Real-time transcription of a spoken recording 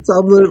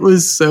Someone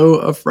was so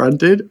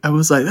affronted. I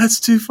was like,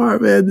 that's too far,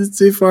 man. That's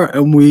too far.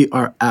 And we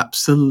are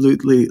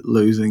absolutely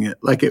losing it.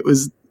 Like it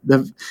was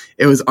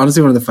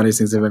honestly one of the funniest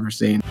things I've ever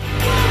seen.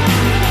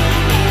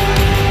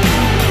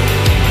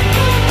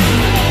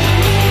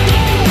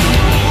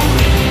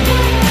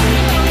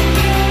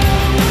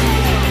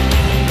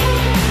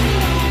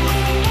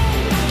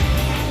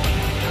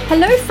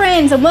 Hello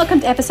friends and welcome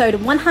to episode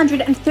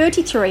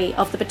 133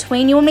 of the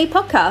Between You and Me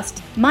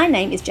podcast. My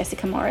name is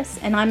Jessica Morris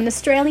and I'm an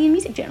Australian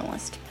music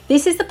journalist.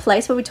 This is the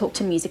place where we talk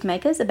to music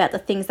makers about the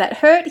things that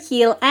hurt,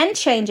 heal and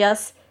change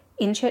us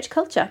in church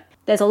culture.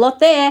 There's a lot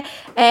there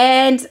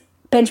and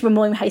Benjamin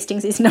William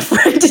Hastings isn't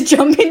afraid to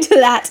jump into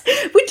that,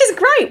 which is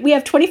great. We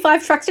have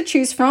 25 tracks to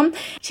choose from.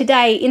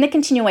 Today, in the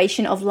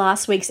continuation of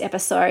last week's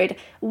episode,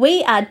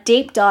 we are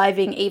deep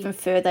diving even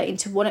further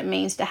into what it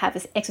means to have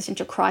an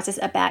existential crisis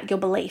about your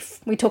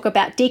belief. We talk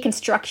about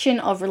deconstruction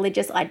of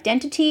religious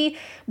identity,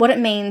 what it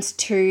means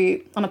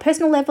to, on a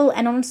personal level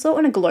and also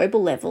on a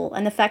global level,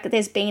 and the fact that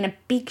there's been a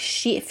big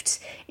shift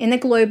in the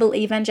global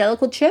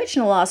evangelical church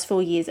in the last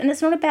 4 years, and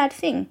it's not a bad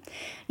thing.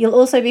 You'll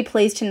also be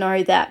pleased to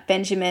know that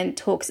Benjamin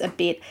talks a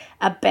bit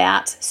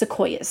about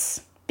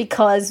sequoias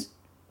because,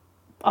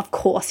 of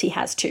course, he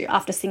has to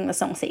after singing the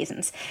song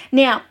Seasons.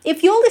 Now,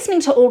 if you're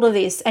listening to all of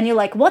this and you're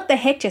like, what the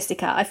heck,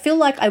 Jessica? I feel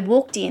like I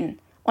walked in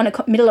on a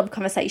middle of a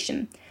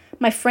conversation.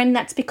 My friend,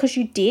 that's because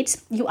you did.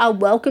 You are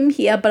welcome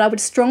here, but I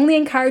would strongly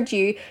encourage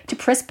you to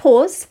press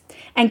pause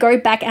and go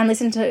back and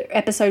listen to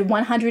episode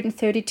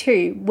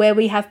 132, where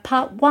we have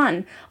part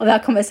 1 of our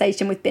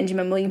conversation with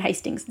Benjamin William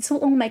Hastings. This will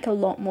all make a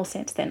lot more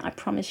sense then, I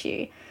promise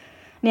you.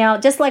 Now,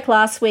 just like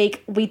last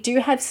week, we do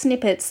have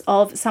snippets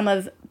of some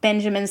of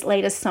Benjamin's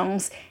latest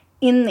songs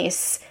in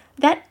this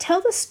that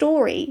tell the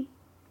story.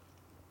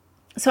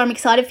 So I'm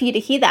excited for you to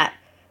hear that.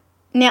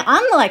 Now,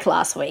 unlike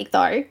last week,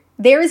 though,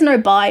 there is no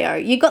bio.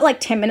 You got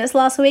like 10 minutes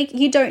last week.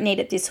 You don't need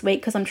it this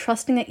week because I'm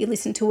trusting that you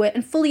listened to it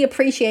and fully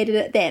appreciated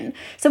it then.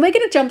 So we're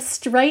going to jump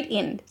straight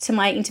into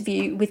my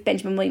interview with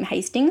Benjamin William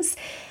Hastings.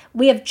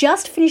 We have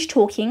just finished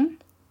talking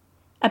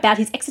about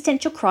his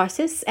existential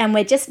crisis and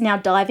we're just now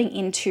diving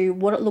into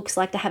what it looks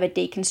like to have a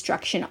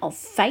deconstruction of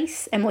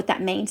faith and what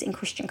that means in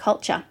Christian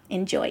culture.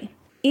 Enjoy.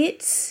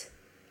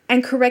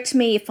 And correct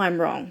me if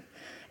I'm wrong,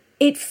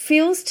 it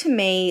feels to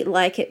me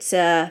like it's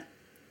a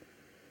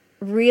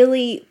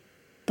really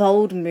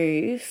bold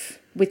move,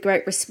 with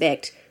great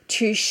respect,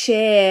 to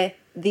share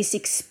this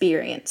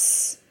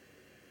experience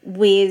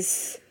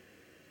with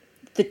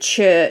the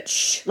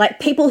church, like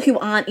people who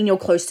aren't in your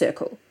close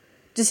circle.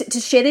 To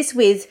share this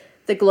with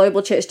the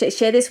global church, to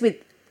share this with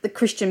the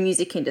Christian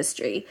music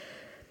industry,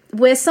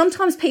 where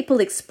sometimes people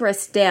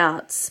express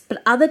doubts,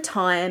 but other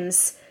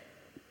times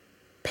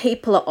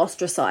people are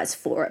ostracized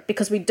for it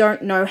because we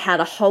don't know how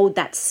to hold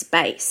that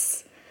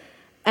space.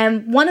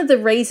 And one of the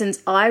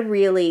reasons I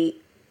really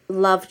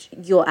loved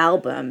your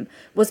album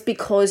was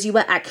because you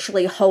were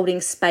actually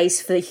holding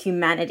space for the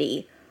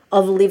humanity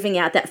of living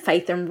out that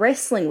faith and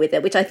wrestling with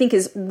it, which I think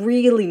is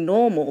really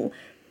normal.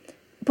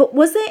 But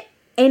was there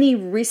any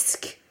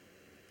risk,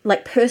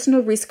 like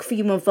personal risk for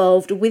you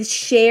involved with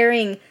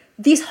sharing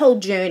this whole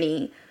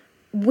journey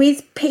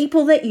with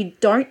people that you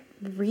don't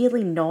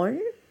really know?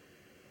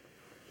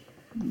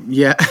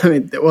 Yeah, I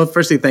mean, well,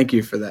 firstly, thank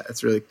you for that.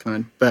 That's really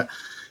kind. But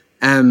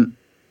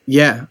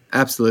yeah,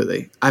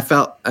 absolutely. I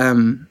felt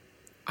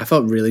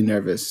really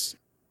nervous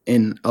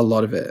in a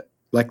lot of it.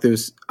 Like there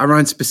was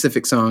around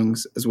specific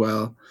songs as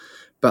well,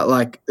 but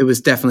like there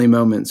was definitely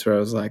moments where I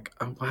was like,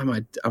 oh, why am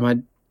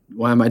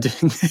I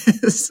doing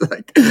this?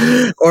 Like,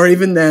 or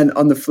even then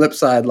on the flip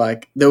side,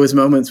 like there was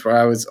moments where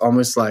I was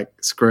almost like,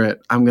 screw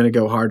it, I'm going to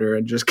go harder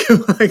and just go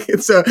like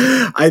it. So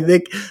I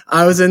think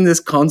I was in this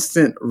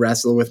constant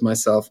wrestle with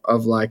myself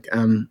of like,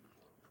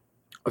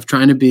 of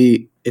trying to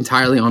be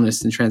entirely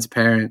honest and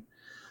transparent.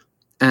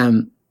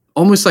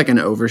 Almost like an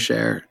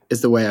overshare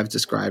is the way I've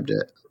described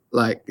it.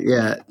 Like,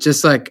 yeah,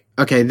 just like,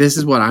 okay, this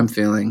is what I'm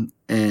feeling.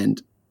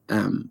 And,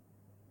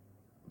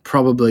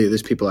 probably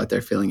there's people out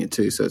there feeling it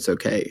too. So it's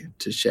okay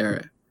to share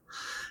it.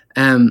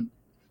 And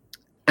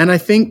I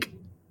think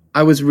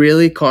I was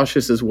really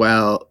cautious as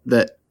well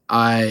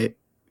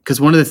because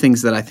one of the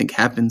things that I think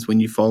happens when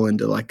you fall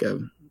into like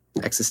a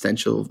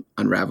existential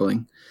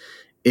unraveling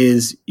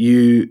is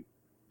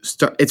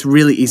it's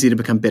really easy to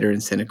become bitter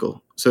and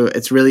cynical. So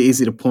it's really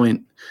easy to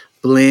point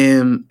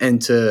blame and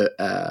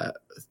to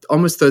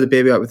almost throw the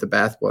baby out with the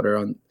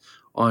bathwater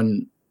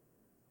on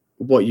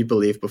what you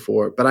believed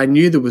before. But I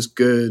knew there was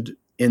good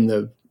in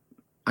the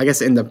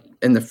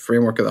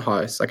framework of the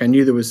house. Like I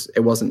knew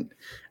it wasn't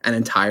an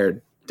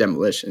entire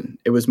demolition.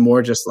 It was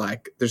more just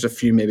like there's a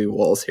few maybe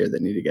walls here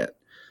that need to get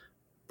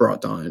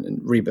brought down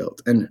and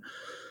rebuilt. And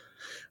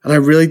I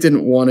really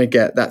didn't want to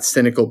get that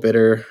cynical,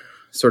 bitter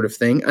sort of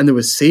thing. And there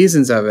was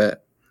seasons of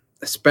it,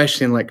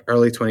 especially in like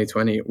early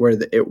 2020, where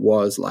it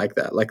was like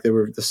that. Like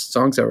the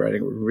songs I was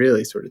writing were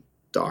really sort of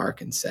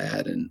dark and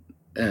sad, and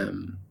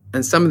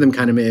some of them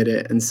kind of made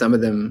it, and some of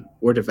them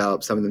were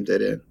developed, some of them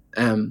didn't.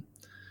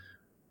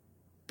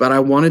 But I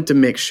wanted to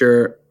make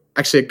sure,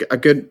 actually a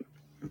good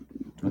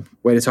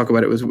way to talk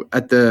about it was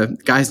at the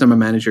guy's now my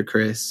manager,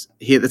 Chris.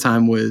 He at the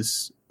time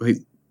was,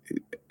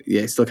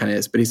 he still kind of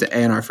is, but he's the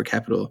A&R for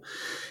Capitol.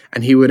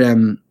 And he would,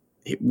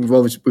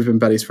 we've been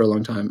buddies for a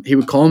long time. He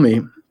would call me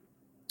and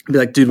be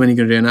like, dude, when are you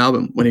going to do an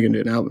album? When are you going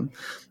to do an album?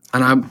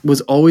 And I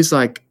was always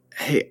like,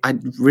 hey, I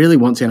really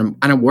want to, and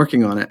I'm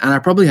working on it. And I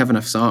probably have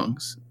enough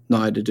songs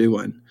now to do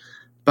one.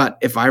 But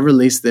if I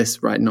release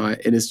this right now,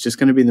 it is just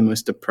going to be the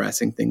most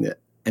depressing thing that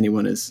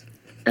anyone has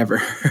ever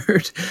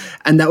heard.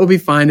 And that would be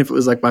fine if it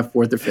was like my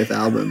 4th or 5th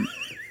album.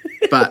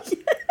 But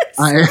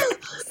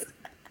yes.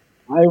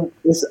 I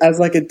as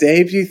like a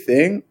debut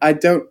thing, I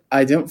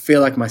don't feel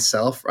like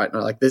myself right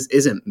now. Like, this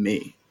isn't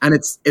me. And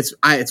it's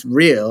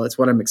real. It's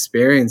what I'm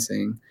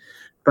experiencing.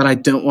 But I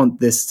don't want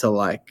this to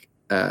like,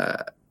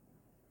 I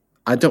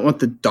don't want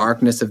the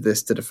darkness of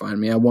this to define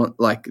me. I want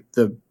like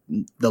the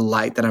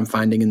light that I'm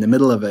finding in the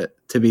middle of it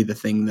to be the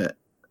thing that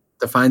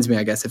defines me,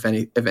 I guess, if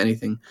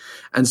anything.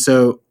 And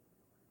so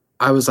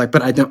I was like,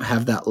 but I don't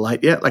have that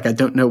light yet. Like, I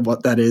don't know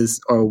what that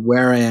is or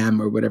where I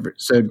am or whatever.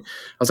 So I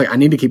was like, I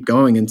need to keep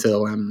going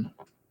until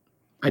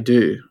I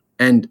do.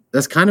 And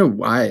that's kind of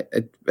why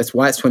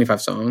it's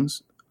 25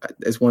 songs.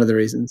 It's one of the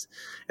reasons.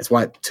 It's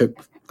why it took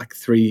like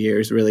 3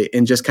 years really,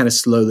 in just kind of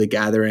slowly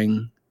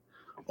gathering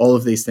all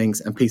of these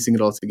things and piecing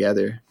it all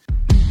together.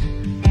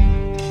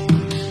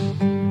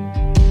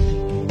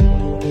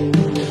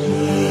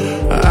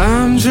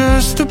 I'm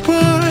just a boy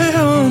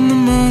on the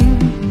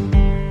moon.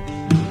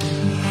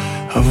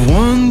 I've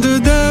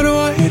wandered that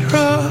white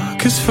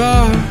rock as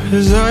far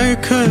as I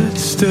could.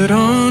 Stood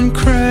on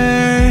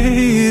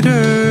craters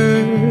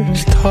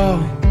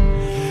tall.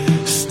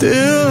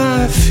 Still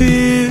I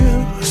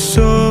feel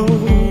so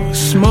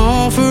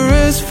small for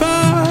as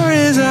far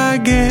as I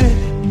get.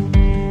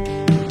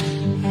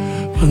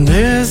 When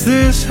there's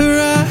this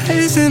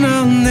horizon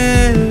I'll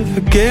never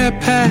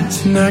get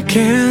past, and I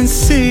can't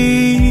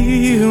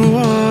see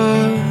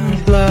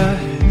what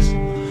lies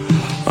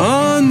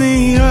on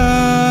the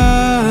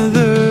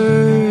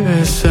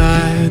other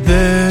side.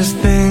 There's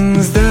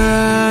things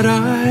that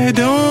I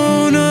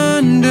don't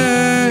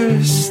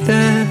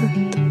understand.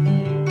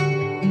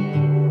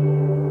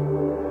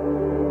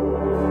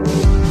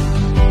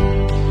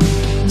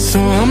 So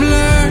I'm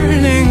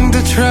learning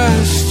to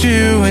trust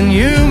you, and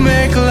you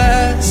make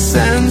less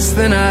sense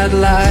than I'd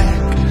like.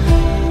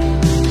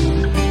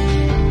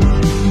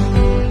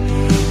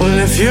 Well,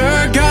 if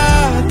you're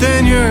God,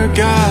 then you're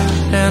God,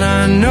 and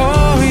I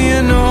know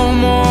you know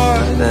more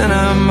than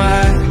I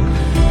might.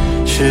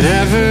 Should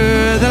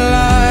ever the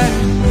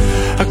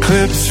light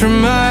eclipse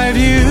from my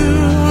view,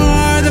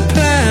 or the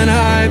plan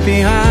hide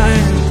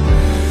behind,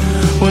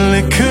 well,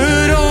 it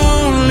could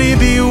only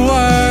be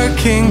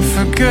working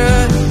for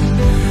good.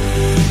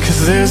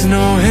 'Cause there's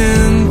no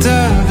hint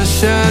of a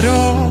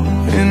shadow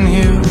in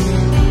you.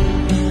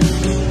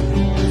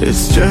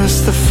 It's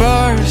just the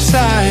far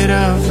side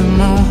of the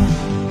moon.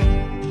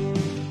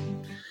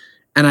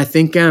 And I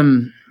think,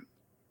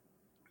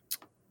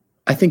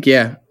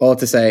 yeah, all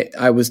to say,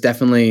 I was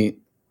definitely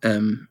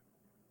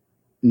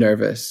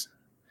nervous.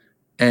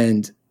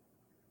 And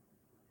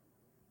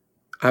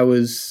I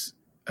was,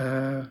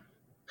 I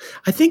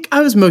think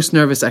I was most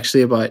nervous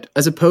actually about,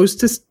 as opposed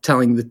to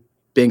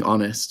being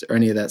honest or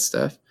any of that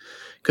stuff.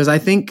 Because I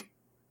think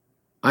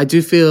I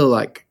do feel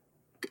like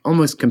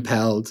almost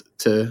compelled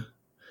to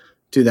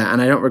do that. And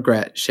I don't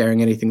regret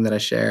sharing anything that I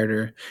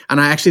shared.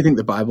 And I actually think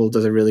the Bible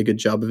does a really good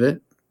job of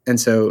it. And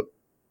so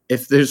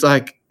if there's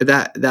like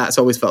that's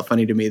always felt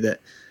funny to me,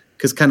 that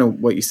because kind of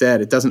what you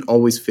said, it doesn't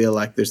always feel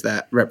like there's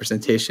that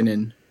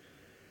representation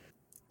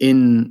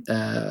in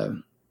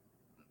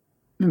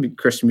maybe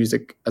Christian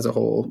music as a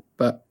whole,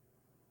 but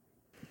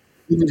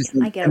even just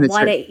I get it.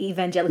 Wider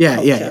evangelical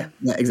culture.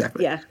 Yeah,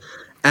 exactly. Yeah.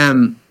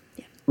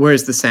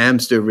 Whereas the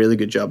Psalms do a really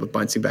good job of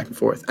bouncing back and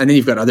forth. And then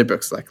you've got other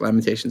books like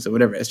Lamentations or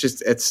whatever.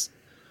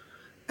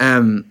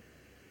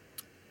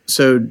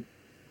 So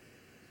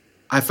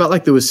I felt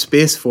like there was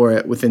space for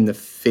it within the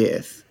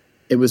faith.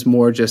 It was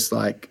more just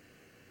like,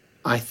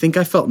 I think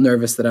I felt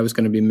nervous that I was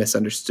going to be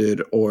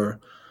misunderstood or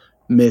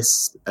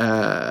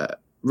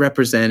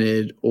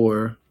misrepresented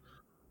or,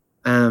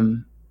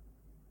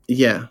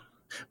 yeah.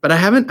 But I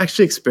haven't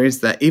actually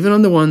experienced that. Even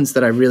on the ones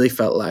that I really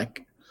felt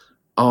like,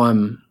 oh,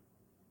 I'm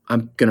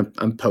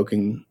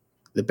poking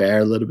the bear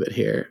a little bit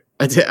here.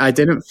 I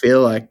didn't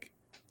feel like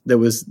there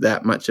was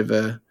that much of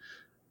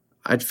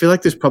I feel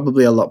like there's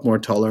probably a lot more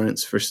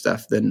tolerance for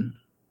stuff than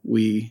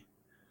we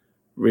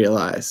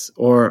realize,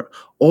 or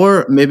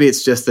maybe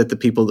it's just that the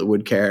people that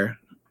would care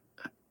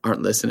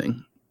aren't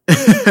listening,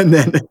 and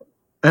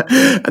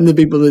the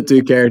people that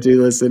do care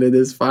do listen. It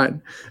is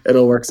fine. It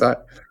all works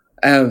out.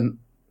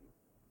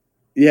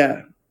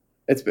 Yeah,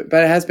 but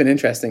it has been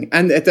interesting,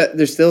 and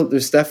there's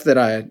stuff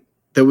that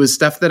there was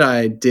stuff that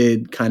I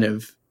did kind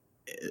of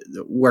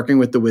working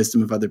with the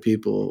wisdom of other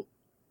people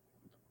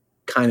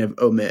kind of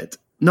omit.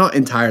 Not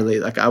entirely.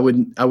 Like I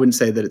wouldn't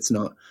say that it's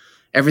not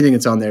everything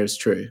that's on there is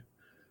true.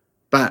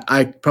 But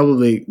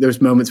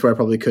there's moments where I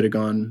probably could have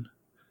gone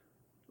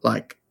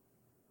like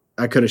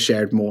I could have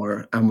shared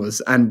more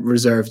and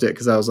reserved it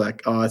because I was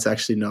like, oh, it's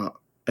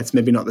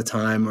maybe not the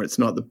time, or it's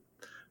not the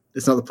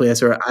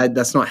place, or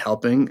that's not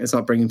helping. It's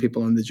not bringing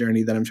people on the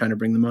journey that I'm trying to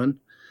bring them on.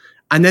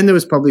 And then there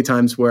was probably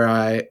times where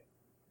I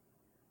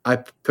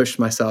pushed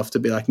myself to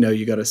be like, no,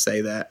 you got to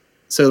say that.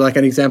 So like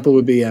an example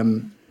would be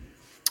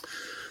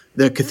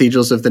the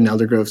Cathedrals of the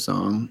Neldergrove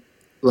song.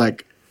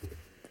 Like,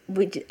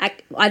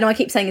 I know I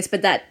keep saying this,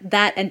 but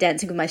that and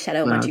Dancing with My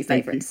Shadow are my two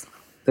favorites.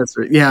 That's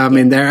right. Yeah, I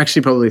mean, they're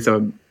actually probably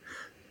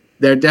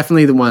they're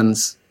definitely the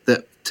ones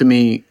that, to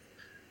me,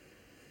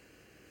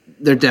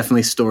 they're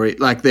definitely story,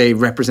 like they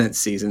represent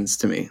seasons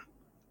to me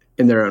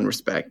in their own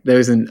respect.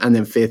 And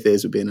then Faith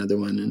Is would be another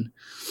one.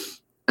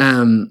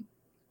 And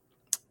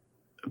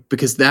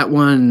because that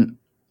one,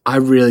 I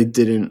really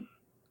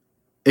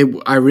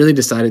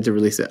decided to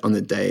release it on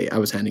the day I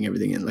was handing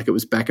everything in. Like it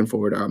was back and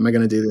forward. Am I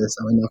going to do this?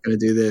 Am I not going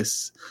to do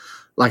this?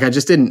 Like I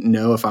just didn't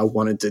know if I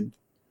wanted to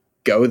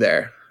go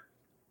there.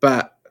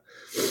 But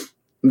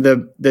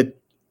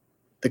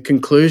the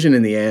conclusion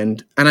in the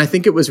end, and I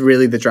think it was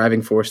really the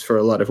driving force for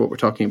a lot of what we're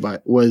talking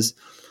about, was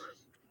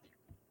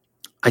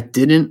I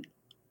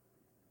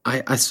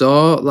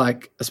saw,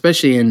 like,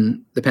 especially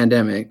in the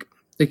pandemic,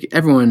 like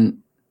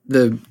everyone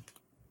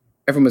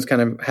was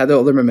kind of had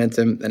all their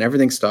momentum and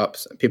everything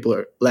stops and people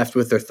are left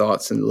with their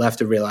thoughts and left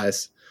to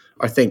realize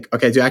or think,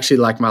 okay, do I actually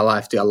like my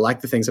life? Do I like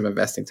the things I'm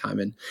investing time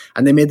in?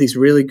 And they made these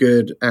really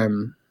good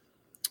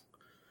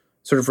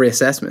sort of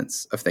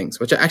reassessments of things,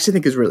 which I actually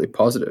think is really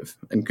positive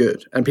and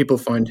good. And people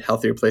find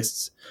healthier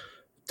places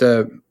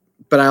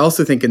but I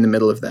also think in the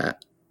middle of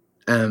that,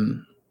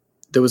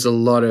 there was a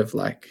lot of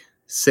like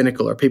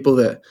cynical or people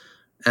that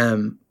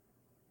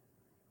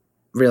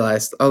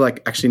realized, oh,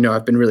 like, actually, no,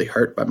 I've been really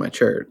hurt by my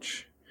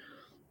church.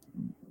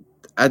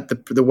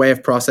 The way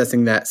of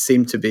processing that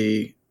seemed to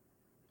be,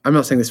 I'm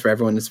not saying this for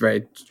everyone, it's a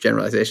very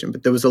generalization,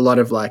 but there was a lot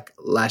of like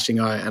lashing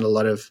out and a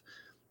lot of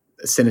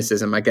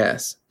cynicism, I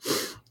guess.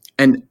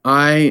 And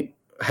I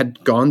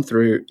had gone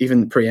through,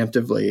 even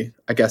preemptively,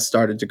 I guess,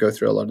 started to go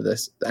through a lot of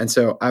this. And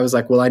so I was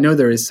like, well, I know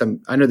there's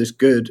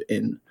good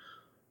in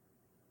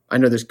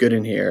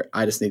here.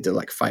 I just need to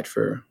like fight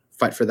for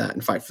that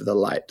and fight for the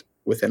light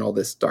within all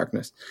this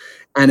darkness.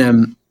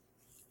 And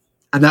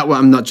that one,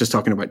 I'm not just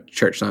talking about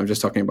church now, I'm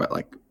just talking about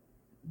like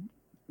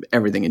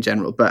everything in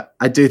general. But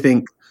I do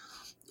think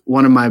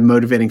one of my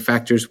motivating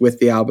factors with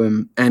the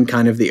album and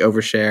kind of the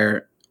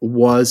overshare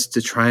was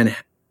to try and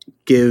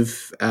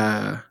give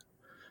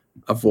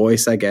a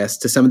voice, I guess,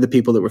 to some of the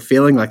people that were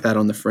feeling like that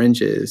on the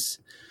fringes,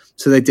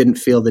 so they didn't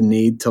feel the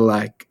need to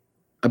like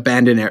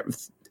abandon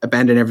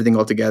everything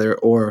altogether,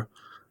 or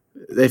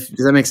does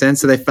that make sense?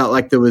 So they felt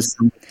like there was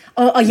some...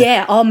 Oh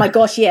yeah. Oh my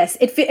gosh, yes.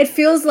 It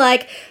feels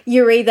like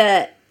you're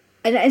either...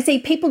 And see,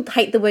 people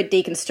hate the word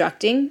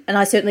deconstructing, and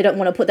I certainly don't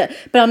want to put that,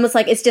 but I'm just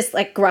like, it's just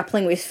like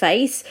grappling with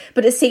faith.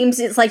 But it seems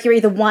it's like you're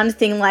either one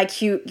thing,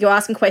 like you're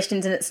asking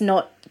questions and it's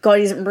not, God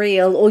isn't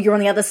real, or you're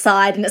on the other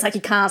side and it's like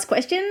you can't ask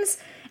questions.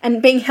 And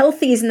being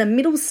healthy is in the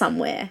middle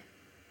somewhere.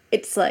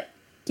 It's like,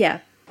 yeah.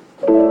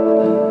 If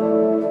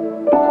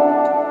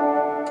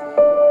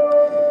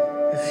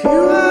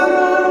you have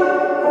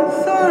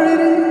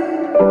authority,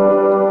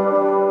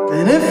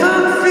 then if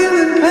I'm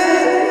feeling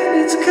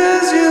pain, it's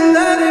 'cause you're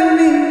letting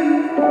me.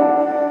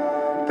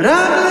 But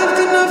I've lived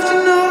enough to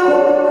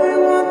know you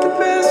want the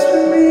best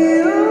for me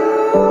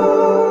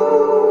always.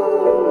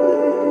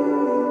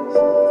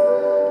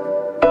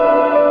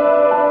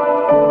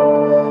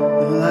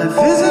 Though life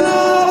isn't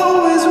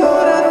always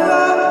what I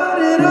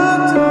thought it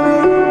ought to be,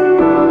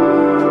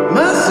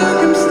 my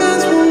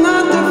circumstance will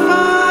not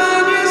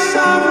define your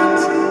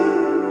sovereignty.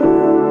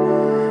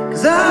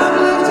 'Cause I've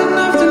lived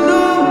enough to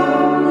know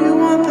you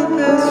want the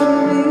best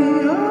for me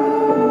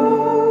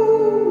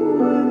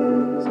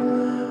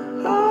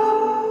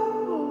always.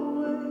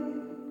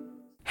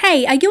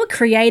 Hey, are you a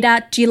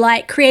creator? Do you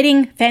like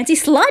creating fancy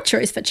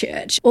slideshows for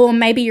church? Or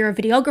maybe you're a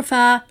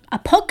videographer, a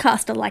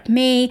podcaster like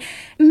me.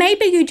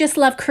 Maybe you just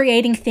love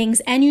creating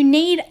things and you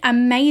need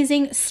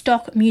amazing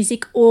stock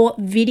music or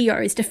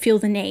videos to fill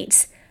the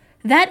needs.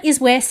 That is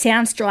where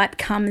Soundstripe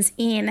comes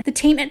in. The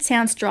team at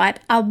Soundstripe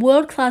are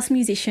world-class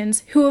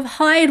musicians who have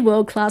hired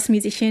world-class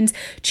musicians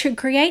to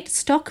create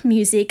stock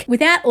music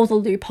without all the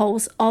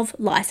loopholes of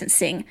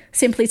licensing.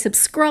 Simply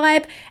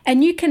subscribe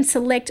and you can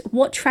select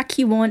what track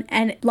you want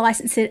and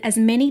license it as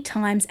many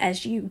times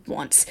as you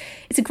want.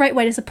 It's a great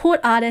way to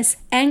support artists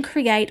and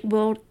create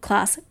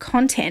world-class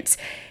content.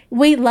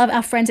 We love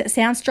our friends at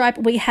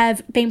Soundstripe. We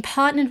have been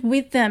partnered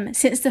with them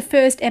since the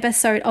first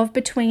episode of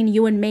Between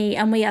You and Me,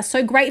 and we are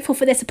so grateful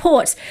for their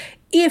support.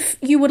 If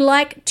you would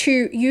like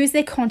to use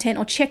their content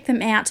or check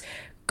them out,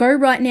 go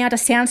right now to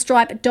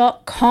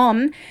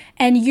soundstripe.com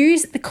and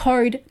use the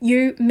code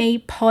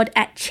UMePod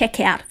at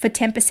checkout for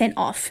 10%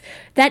 off.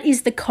 That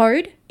is the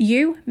code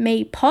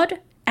UMePod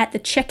at the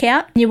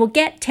checkout, and you will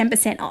get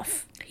 10%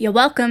 off. You're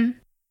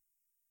welcome.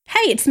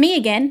 Hey, it's me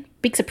again.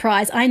 Big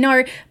surprise, I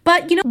know.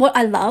 But you know what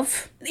I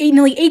love?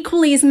 Nearly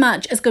equally as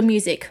much as good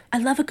music. I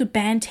love a good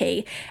band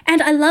tee.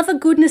 And I love a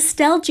good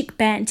nostalgic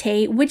band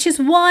tee, which is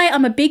why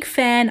I'm a big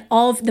fan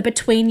of the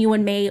Between You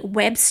and Me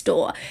web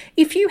store.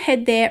 If you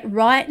head there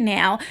right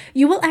now,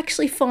 you will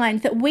actually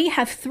find that we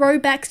have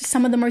throwbacks to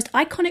some of the most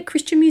iconic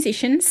Christian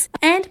musicians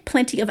and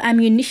plenty of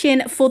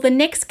ammunition for the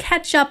next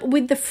catch up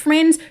with the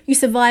friends you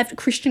survived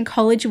Christian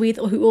college with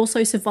or who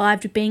also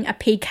survived being a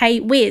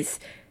PK with.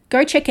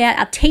 Go check out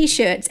our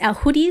t-shirts, our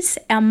hoodies,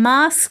 our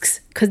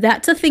masks, because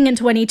that's a thing in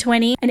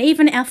 2020, and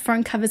even our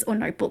phone covers or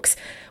notebooks.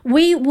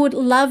 We would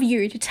love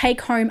you to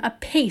take home a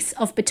piece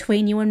of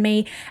Between You and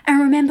Me,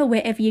 and remember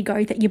wherever you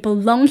go that you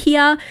belong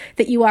here,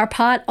 that you are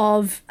part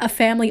of a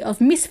family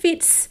of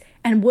misfits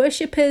and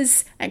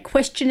worshippers and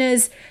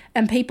questioners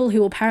and people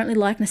who apparently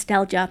like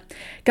nostalgia.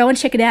 Go and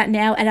check it out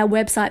now at our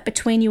website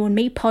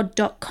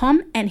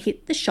betweenyouandmepod.com and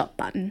hit the shop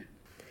button.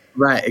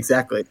 Right,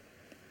 exactly.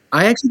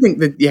 I actually think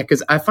that,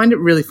 because I find it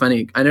really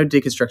funny. I know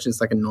deconstruction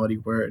is like a naughty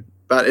word,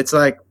 but it's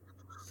like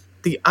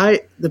the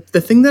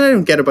thing that I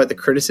don't get about the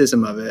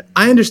criticism of it.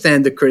 I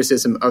understand the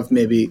criticism of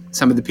maybe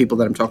some of the people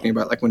that I'm talking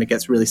about, like when it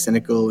gets really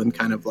cynical and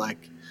kind of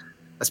like,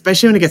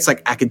 especially when it gets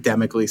like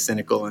academically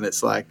cynical and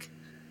it's like,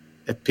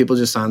 if people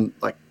just sound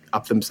like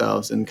up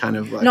themselves and kind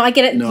of like. No, I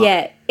get it. Not,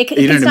 yeah. It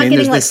can start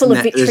getting like full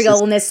of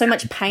vitriol and there's so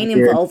much pain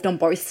involved on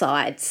both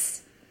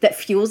sides that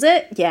fuels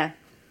it. Yeah.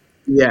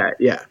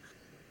 Yeah.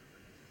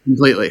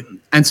 Completely.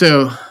 And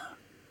so,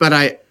 but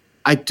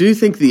I do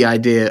think the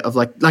idea of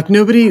like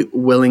nobody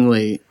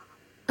willingly,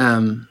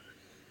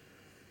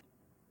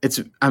 it's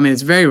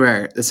very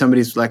rare that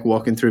somebody's like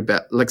walking through,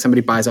 like somebody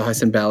buys a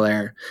house in Bel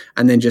Air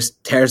and then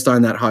just tears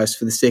down that house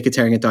for the sake of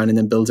tearing it down and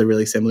then builds a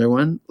really similar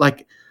one.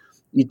 Like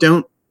you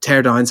don't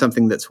tear down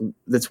something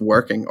that's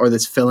working or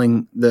that's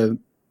filling the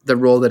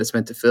role that it's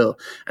meant to fill.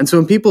 And so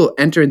when people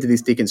enter into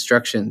these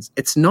deconstructions,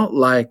 it's not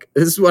like,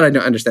 this is what I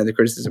don't understand the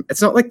criticism.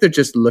 It's not like they're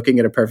just looking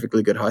at a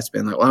perfectly good house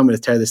being like, well, I'm going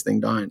to tear this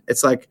thing down.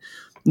 It's like,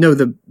 no,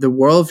 the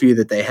worldview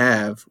that they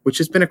have, which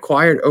has been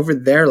acquired over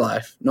their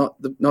life, not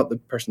the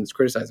person that's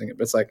criticizing it,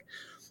 but it's like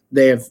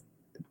they have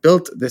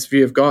built this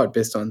view of God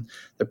based on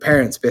their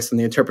parents, based on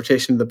the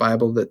interpretation of the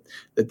Bible that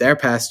their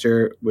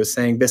pastor was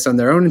saying, based on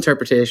their own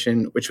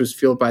interpretation, which was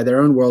fueled by their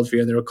own worldview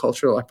and their own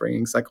cultural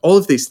upbringings, like all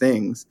of these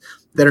things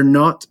that are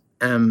not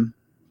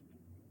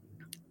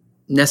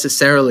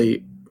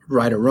necessarily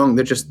right or wrong.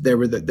 They're just, they're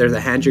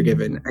the hand you're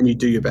given and you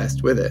do your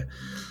best with it.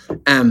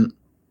 And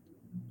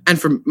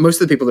for most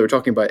of the people that we're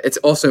talking about, it's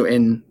also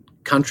in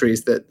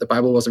countries that the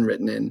Bible wasn't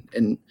written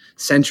in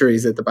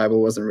centuries that the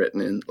Bible wasn't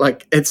written in.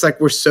 Like, it's like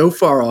we're so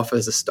far off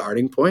as a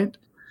starting point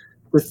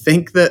to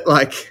think that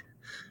like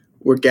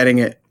we're getting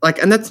it.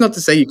 Like, and that's not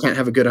to say you can't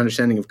have a good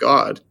understanding of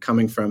God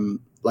coming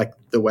from like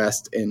the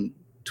West in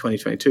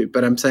 2022,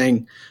 but I'm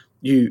saying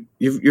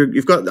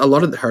you've got a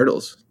lot of the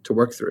hurdles to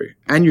work through,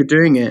 and you're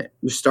doing it.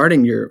 You're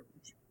starting your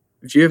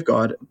view of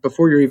God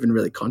before you're even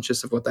really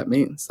conscious of what that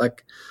means.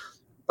 Like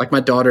my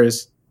daughter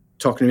is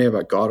talking to me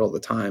about God all the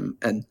time,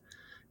 and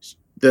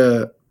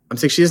I'm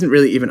saying she doesn't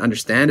really even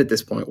understand at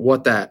this point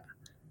what that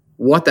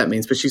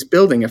means, but she's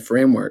building a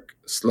framework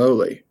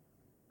slowly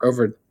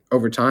over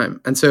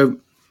time. And so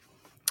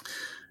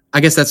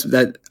I guess that's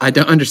that. I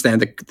don't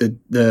understand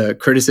the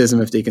criticism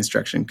of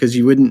deconstruction, because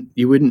you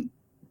wouldn't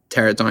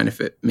tear it down if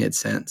it made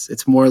sense.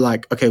 It's more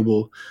like, okay,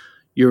 well,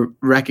 you're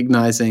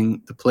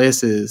recognizing the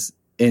places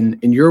in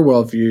your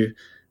worldview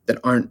that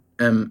aren't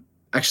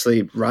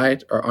actually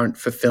right or aren't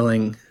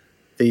fulfilling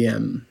the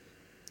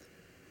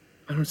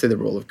I don't say the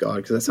role of God,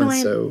 because that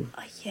sounds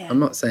I'm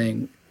not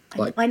saying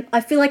like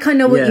I feel like I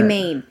know what you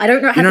mean. I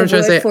don't know how to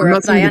word for it,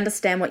 but I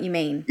understand what you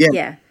mean.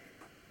 Yeah.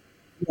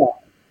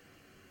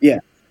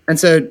 And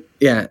so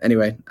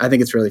anyway, I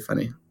think it's really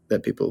funny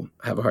that people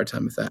have a hard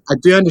time with that. I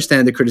do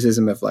understand the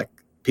criticism of like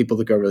people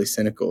that go really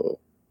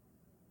cynical,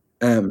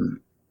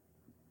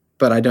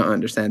 but I don't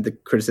understand the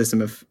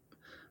criticism of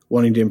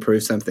wanting to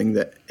improve something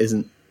that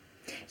isn't.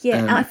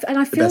 Yeah, and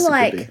I feel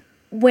like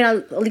when I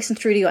listen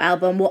through to your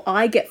album, what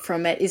I get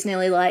from it is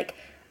nearly like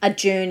a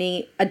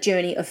journey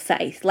of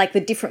faith, like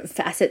the different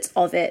facets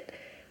of it,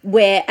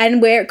 where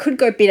it could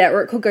go bitter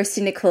or it could go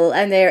cynical,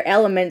 and there are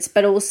elements,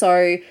 but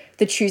also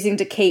the choosing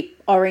to keep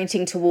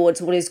orienting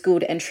towards what is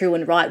good and true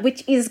and right,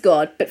 which is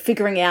God, but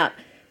figuring out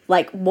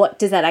like what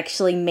does that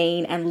actually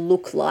mean and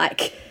look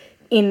like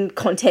in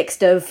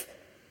context of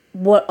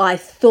what I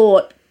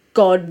thought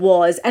God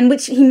was, and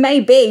which he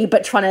may be,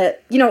 but trying to,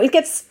 it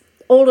gets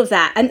all of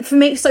that. And for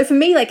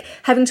me, like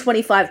having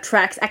 25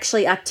 tracks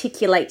actually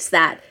articulates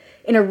that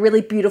in a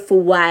really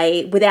beautiful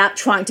way without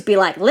trying to be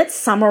like, let's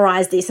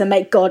summarize this and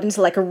make God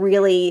into like a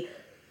really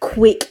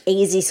quick,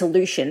 easy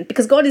solution,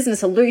 because God isn't a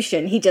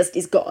solution. He just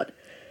is God.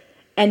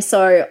 And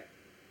so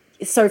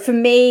for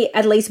me,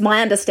 at least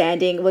my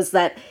understanding was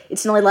that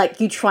it's not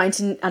like you trying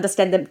to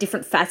understand the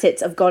different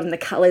facets of God and the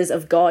colors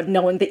of God,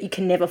 knowing that you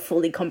can never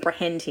fully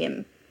comprehend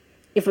him,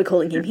 if we're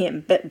calling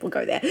him, but we'll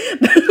go there.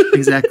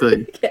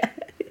 Exactly. Yeah.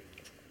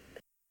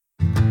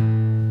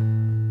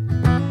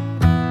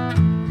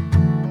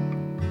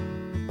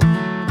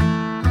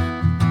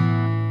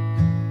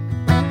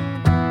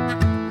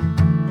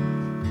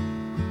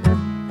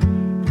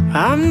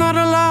 I'm not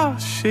a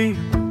lost sheep,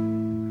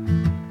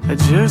 I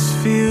just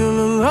feel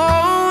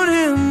alone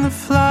in the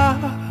flock.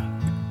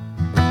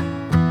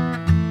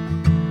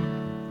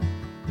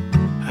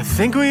 I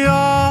think we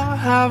all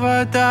have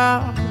our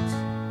doubts,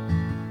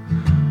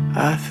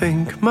 I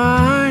think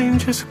mine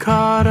just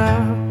caught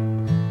up.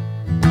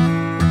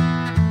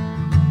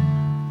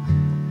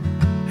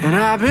 And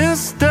I've been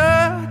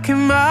stuck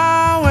in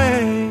my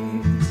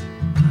ways,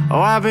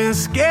 oh, I've been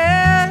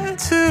scared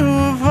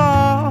to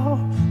evolve.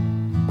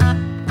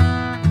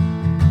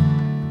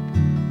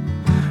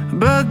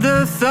 But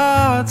the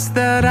thoughts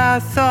that I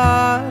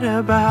thought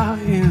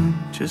about you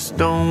just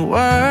don't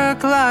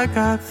work like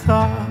I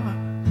thought.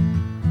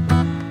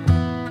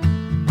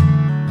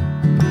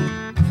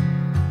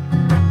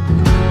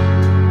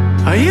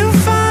 Are you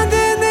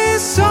finding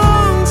these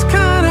songs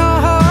kinda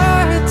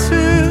hard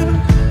to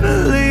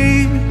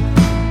believe?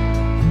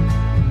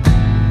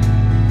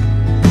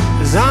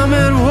 'Cause I'm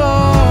at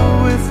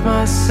war with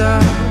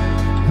myself,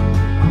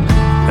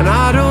 and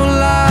I don't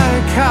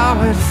like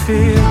how it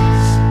feels.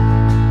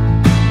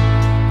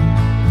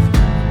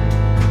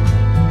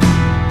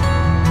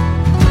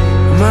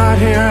 I'm out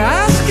here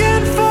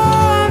asking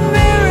for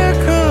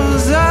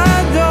miracles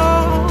I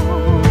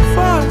don't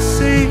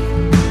foresee.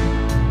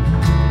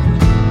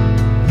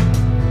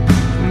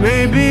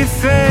 Maybe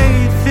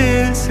faith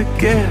is a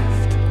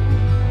gift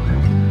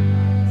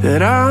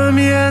that I'm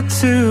yet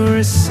to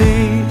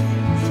receive.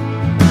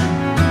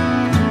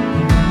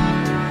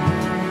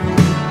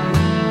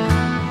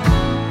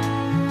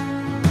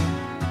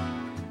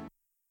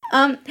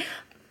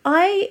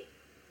 I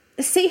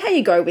see how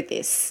you go with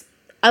this.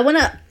 I'm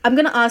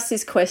gonna ask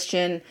this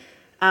question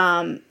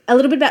a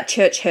little bit about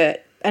church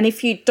hurt, and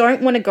if you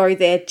don't want to go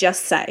there,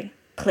 just say,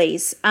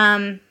 please.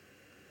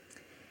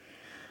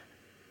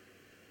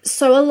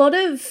 So a lot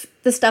of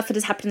the stuff that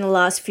has happened in the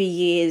last few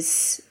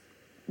years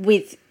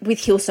with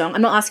Hillsong,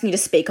 I'm not asking you to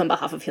speak on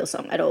behalf of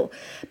Hillsong at all,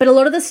 but a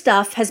lot of the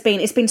stuff it's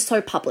been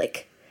so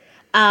public,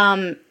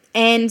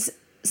 and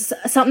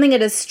something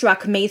that has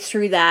struck me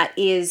through that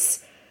is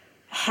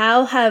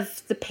how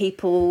have the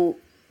people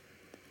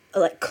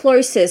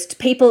closest,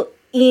 people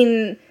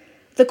in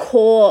the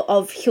core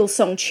of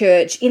Hillsong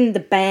Church, in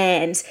the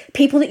band,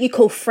 people that you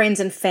call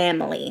friends and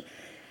family,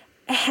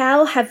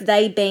 how have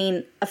they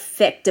been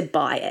affected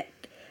by it?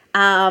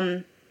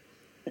 I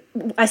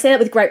say that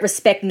with great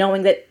respect,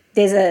 knowing that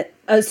there's a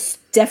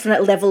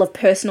definite level of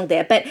personal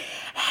there, but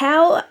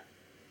how,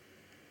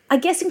 I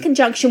guess in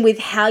conjunction with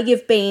how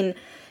you've been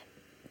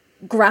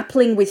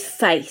grappling with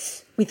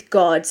faith, with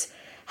God,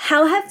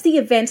 how have the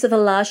events of the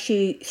last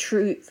few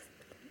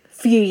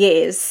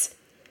years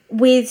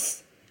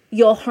with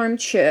your home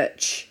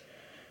church,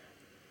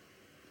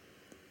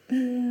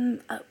 I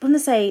want to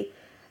say,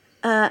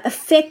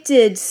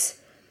 affected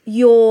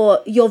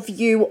your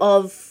view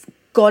of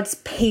God's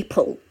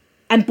people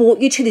and brought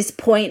you to this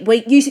point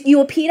where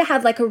you appear to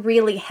have a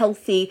really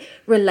healthy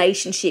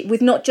relationship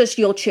with not just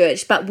your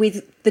church, but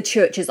with the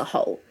church as a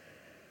whole?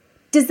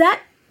 Does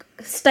that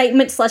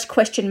statement /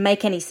 question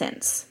make any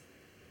sense?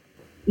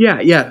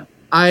 Yeah.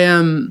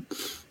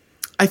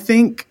 I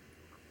think,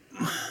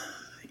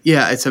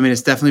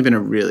 it's definitely been a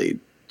really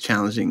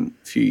challenging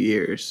few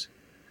years.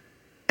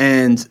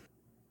 And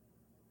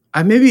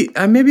I maybe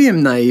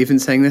am naive in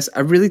saying this.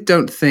 I really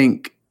don't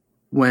think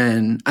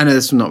I know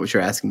this is not what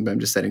you're asking, but I'm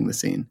just setting the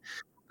scene.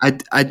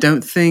 I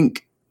don't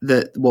think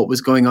that what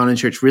was going on in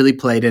church really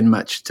played in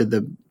much to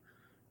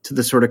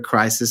the sort of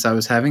crisis I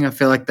was having. I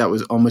feel like that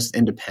was almost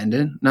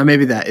independent. Now,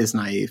 maybe that is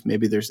naive.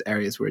 Maybe there's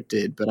areas where it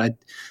did, but I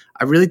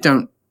really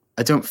don't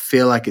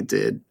feel like it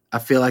did. I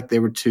feel like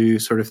there were two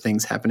sort of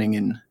things happening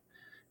in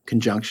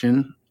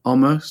conjunction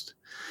almost.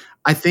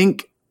 I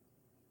think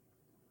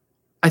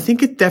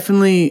it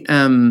definitely,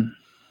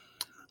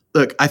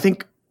 look, I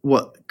think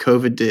what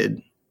COVID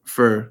did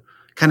for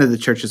kind of the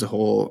church as a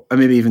whole, or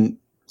maybe even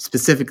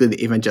specifically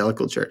the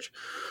evangelical church,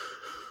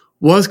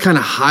 was kind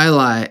of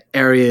highlight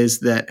areas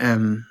that,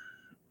 and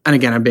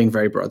again, I'm being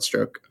very broad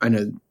stroke. I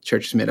know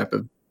church is made up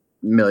of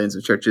millions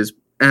of churches,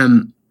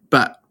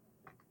 but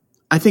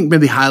I think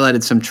maybe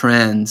highlighted some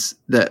trends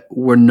that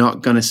were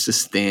not going to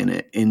sustain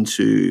it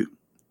into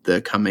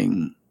the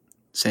coming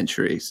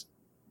centuries.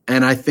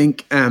 And I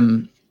think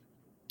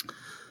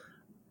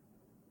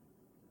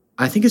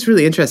it's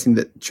really interesting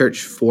that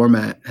church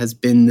format has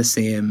been the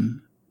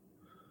same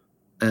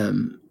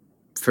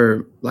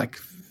for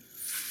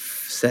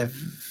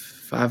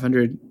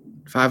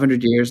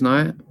 500 years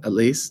now, at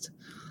least.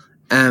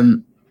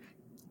 And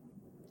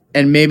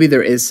maybe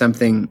there is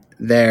something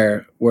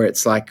there where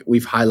it's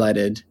we've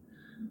highlighted,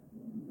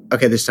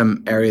 okay, there's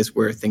some areas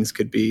where things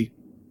could be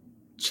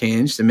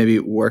changed and maybe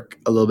work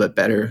a little bit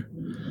better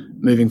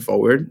moving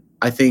forward.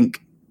 I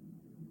think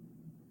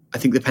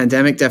the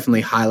pandemic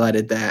definitely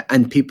highlighted that,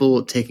 and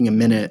people taking a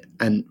minute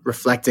and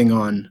reflecting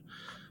on,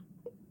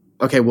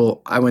 okay,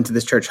 well, I went to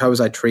this church. How was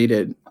I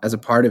treated as a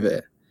part of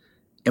it?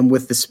 And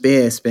with the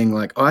space being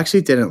I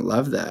actually didn't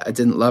love that. I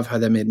didn't love how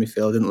that made me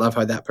feel. I didn't love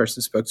how that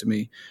person spoke to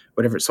me,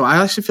 whatever. So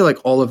I actually feel like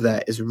all of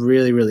that is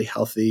really, really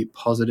healthy,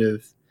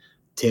 positive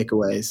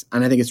takeaways.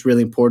 And I think it's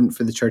really important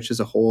for the church as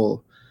a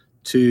whole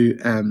to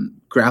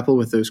grapple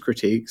with those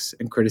critiques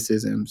and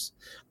criticisms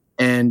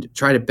and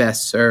try to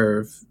best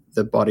serve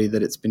the body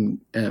that it's been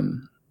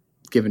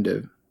given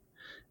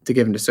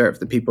to serve,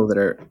 the people that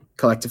are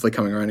collectively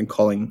coming around and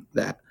calling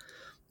that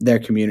their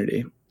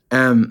community.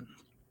 I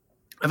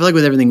feel like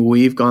with everything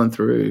we've gone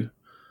through,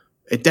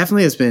 it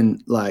definitely has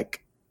been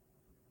like,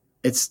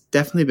 it's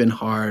definitely been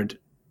hard.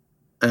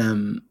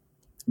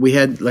 We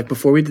had, like,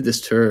 before we did this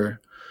tour,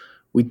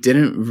 we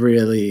didn't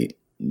really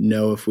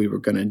know if we were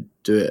going to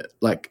do it.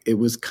 Like, it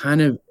was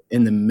kind of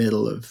in the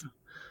middle of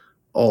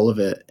all of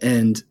it.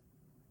 And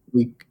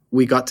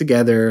we got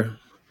together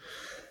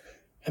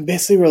and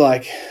basically we're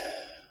like,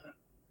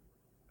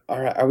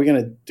 all right, are we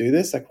going to do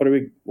this? Like, what are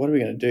we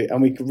going to do?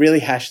 And we really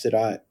hashed it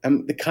out.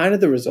 And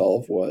the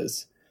resolve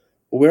was,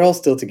 well, we're all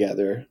still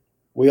together.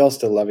 We all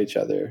still love each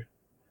other.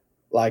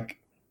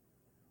 Like,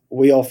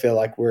 we all feel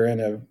like we're in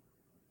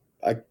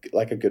a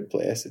good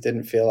place. It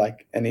didn't feel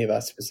like any of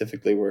us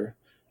specifically were,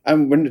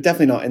 we're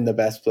definitely not in the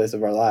best place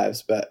of our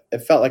lives, but it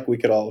felt like we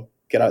could all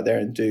get out there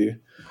and do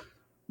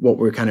what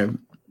we're kind of,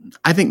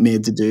 I think,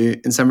 made to do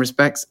in some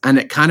respects. And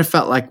it kind of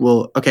felt like,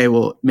 well,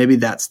 maybe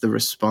that's the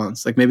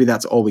response. Like, maybe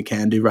that's all we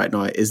can do right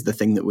now is the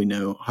thing that we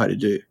know how to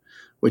do,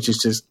 which is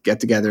just get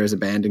together as a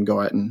band and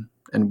go out and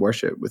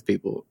worship with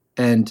people.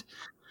 And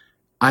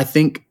I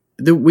think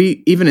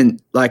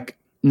that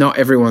not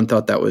everyone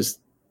thought that was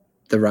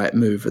the right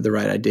move or the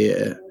right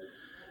idea,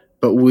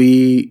 but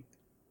we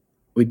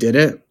did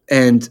it.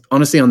 And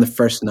honestly, on the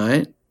first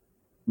night,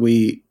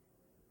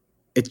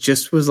 it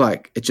just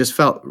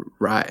felt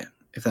right,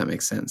 if that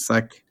makes sense.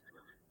 Like,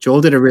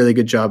 Joel did a really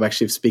good job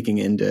actually of speaking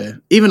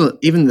into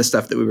even the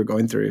stuff that we were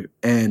going through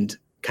and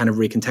kind of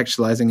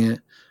recontextualizing it.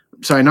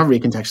 Sorry, not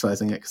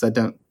recontextualizing it, because I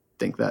don't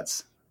think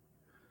that's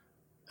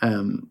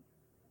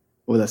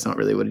that's not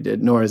really what he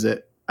did, nor is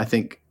it, I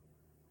think,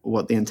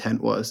 what the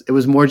intent was. It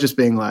was more just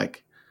being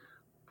like,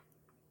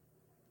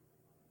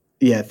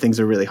 yeah, things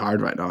are really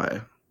hard right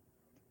now.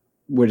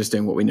 We're just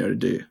doing what we know to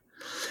do.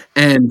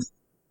 And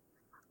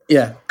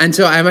yeah. And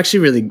so I'm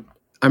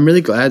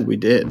really glad we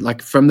did.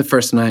 Like, from the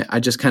first night, I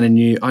just kind of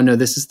knew, oh no,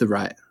 this is the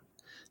right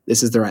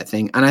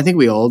thing. And I think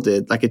we all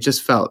did. Like, it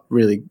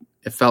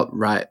felt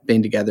right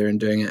being together and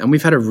doing it. And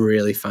we've had a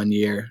really fun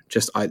year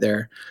just out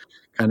there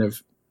kind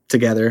of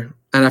together.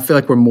 And I feel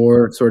like we're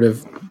more sort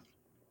of,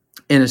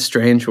 in a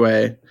strange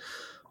way,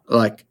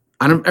 like,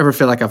 I don't ever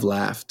feel like I've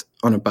laughed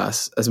on a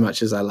bus as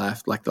much as I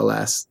laughed like the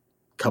last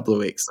couple of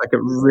weeks. Like,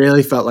 it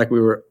really felt like we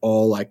were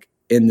all like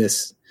in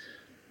this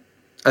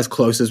as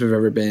close as we've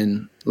ever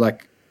been,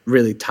 like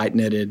really tight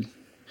knitted,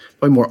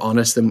 probably more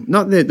honest than,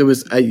 not that there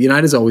was,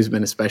 United's always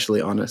been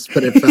especially honest,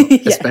 but it felt yeah.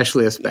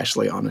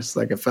 especially honest.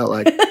 Like, it felt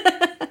like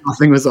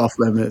nothing was off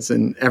limits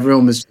and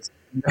everyone was just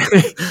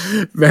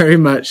very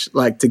much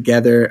like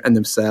together and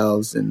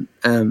themselves. And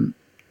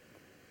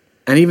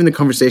even the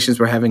conversations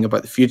we're having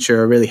about the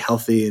future are really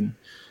healthy.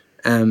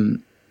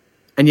 And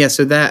yeah,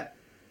 so that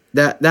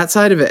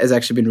side of it has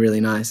actually been really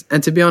nice.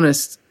 And to be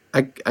honest,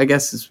 I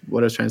guess is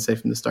what I was trying to say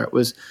from the start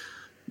was,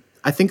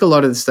 I think a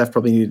lot of the stuff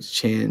probably needed to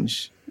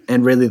change.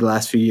 And really the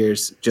last few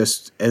years,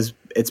 just as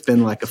it's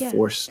been like a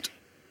forced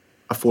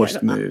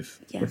move,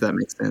 if that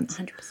makes sense.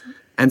 100%.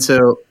 And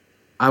so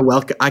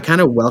I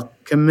kind of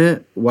welcome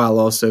it while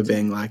also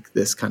being like,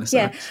 this kind of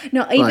stuff. Yeah.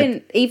 No,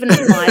 even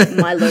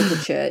my local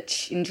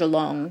church in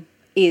Geelong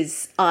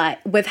we've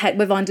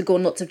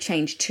undergone lots of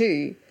change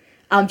too.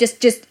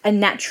 Just a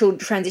natural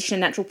transition, a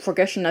natural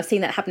progression. I've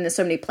seen that happen in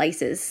so many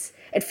places.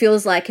 It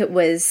feels like it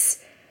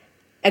was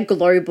a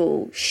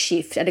global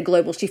shift in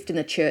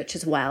the church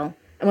as well.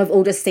 And we've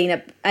all just seen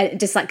it,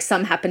 just like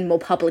some happen more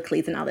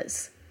publicly than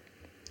others.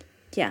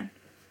 Yeah.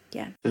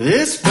 Yeah.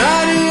 This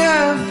body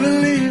of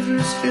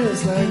believers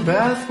feels like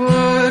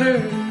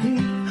bathwater to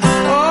me.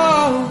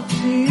 Oh,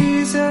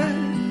 Jesus,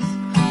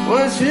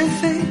 what you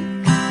think?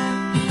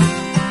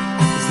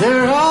 'Cause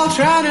they're all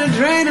trying to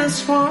drain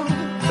us one,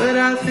 but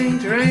I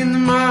think drain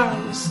them all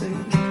the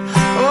same.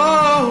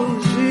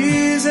 Oh,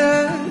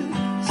 Jesus,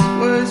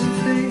 what you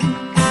think?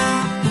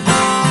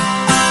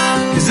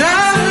 'Cause I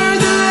heard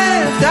the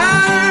left, I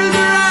heard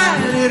the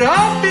right, it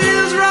all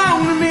feels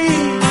wrong to me.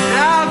 And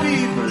I'll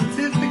be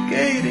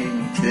pontificating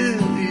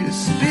till you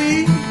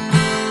speak.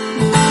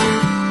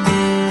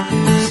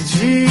 So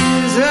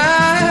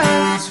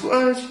Jesus,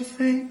 what you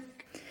think?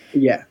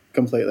 Yeah,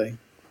 completely.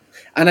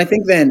 And I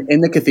think then in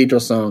the Cathedral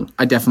song,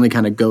 I definitely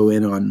kind of go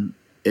in on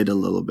it a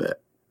little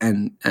bit.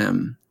 And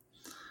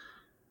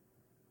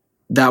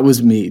that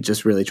was me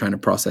just really trying to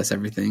process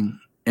everything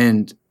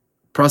and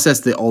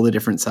process all the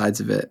different sides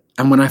of it.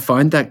 And when I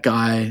found that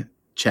guy,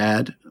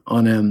 Chad,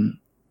 on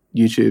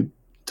YouTube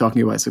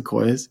talking about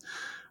sequoias,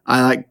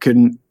 I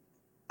couldn't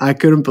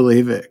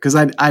believe it. Because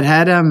I'd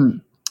had,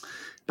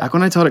 back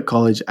when I taught at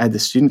college, I had the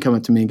student come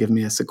up to me and give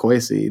me a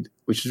sequoia seed,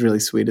 which was really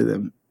sweet of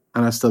them.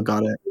 And I've still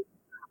got it.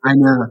 I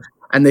know.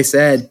 And they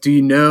said, I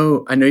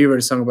know you wrote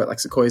a song about like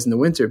sequoias in the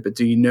winter, but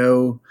do you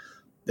know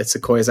that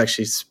sequoias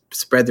actually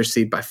spread their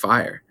seed by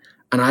fire?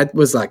 And I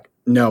was like,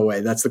 no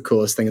way, that's the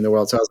coolest thing in the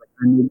world. So I was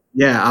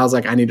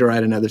like, I need to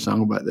write another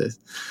song about this.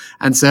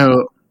 And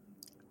so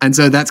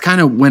that's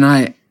kind of when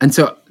I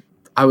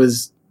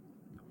was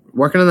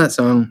working on that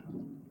song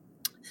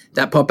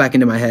that popped back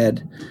into my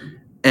head,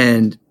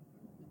 and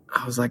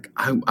I was like,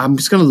 I'm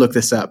just going to look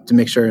this up to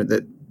make sure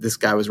that this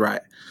guy was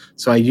right.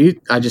 So I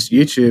just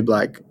YouTube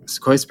like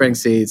sequoia spreading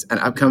seeds, and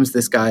up comes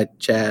this guy,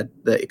 Chad,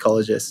 the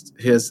ecologist.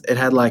 It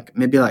had like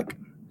maybe like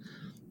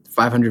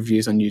 500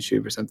 views on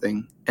YouTube or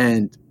something.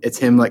 And it's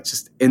him like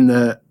just in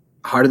the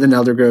heart of the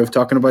Nelder Grove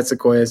talking about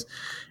sequoias.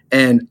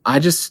 And I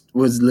just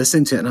was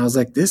listening to it and I was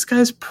like, this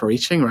guy's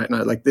preaching right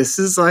now. Like, this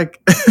is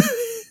like,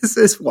 this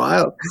is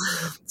wild.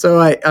 So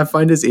I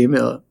find his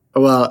email.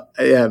 Well,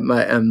 yeah,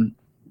 the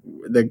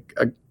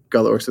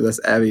girl that works with us,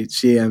 Abby,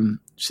 she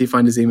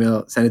found his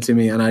email, sent it to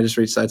me, and I just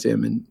reached out to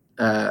him, and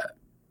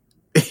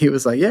he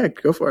was like, yeah,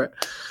 go for it.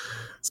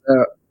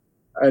 So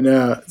I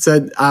know.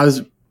 So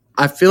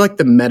I feel like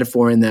the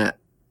metaphor in that,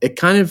 it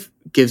kind of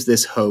gives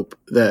this hope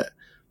that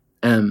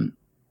I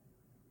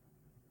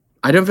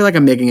don't feel like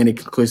I'm making any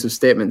conclusive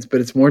statements, but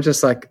it's more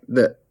just like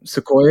the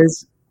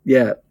sequoias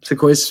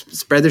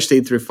spread their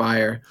seed through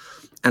fire,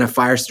 and a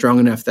fire strong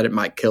enough that it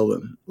might kill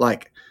them.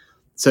 Like,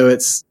 so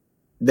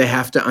they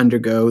have to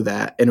undergo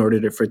that in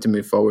order for it to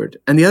move forward.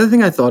 And the other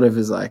thing I thought of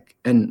is like,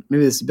 and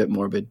maybe this is a bit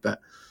morbid, but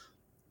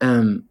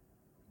a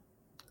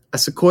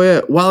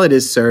sequoia, while it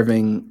is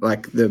serving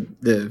like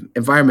the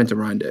environment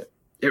around it,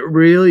 it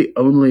really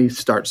only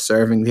starts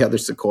serving the other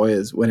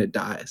sequoias when it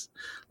dies.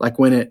 Like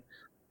when it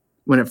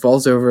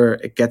falls over,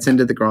 it gets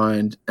into the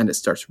ground and it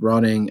starts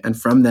rotting,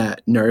 and from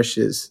that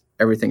nourishes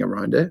everything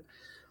around it.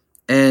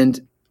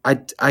 And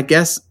I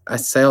guess I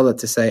say all that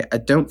to say I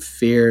don't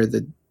fear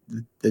the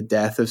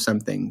death of some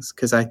things,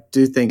 because I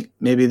do think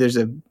maybe there's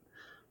a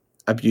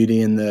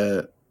beauty in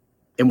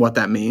what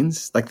that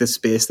means, like the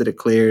space that it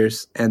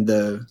clears and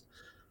the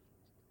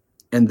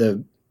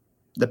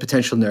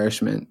potential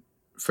nourishment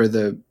for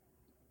the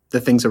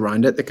things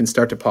around it that can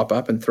start to pop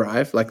up and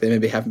thrive like they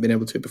maybe haven't been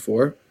able to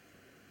before.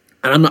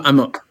 And I'm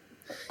not.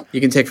 You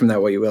can take from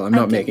that what you will. I'm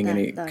not making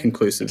any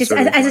conclusive. Just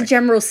as a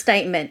general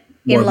statement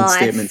in life.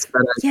 Statements,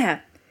 as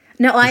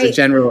a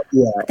general.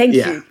 Yeah. Thank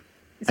you.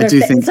 So I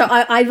do think. So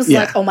I was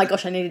like, oh my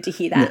gosh, I needed to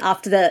hear that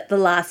after the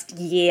last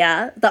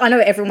year. I know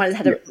everyone has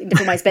had it in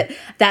different ways, but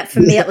that for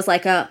me, it was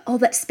like,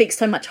 that speaks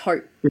so much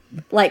hope.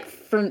 Like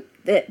from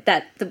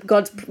that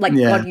God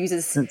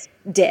uses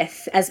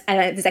death and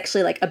there's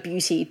actually like a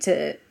beauty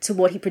to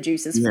what He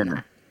produces from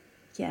that.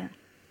 Yeah.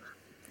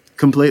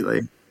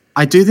 Completely.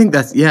 I do think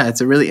that's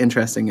it's a really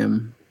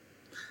interesting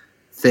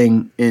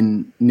thing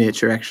in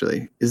nature.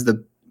 Actually, is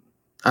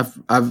I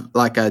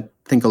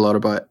think a lot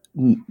about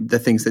the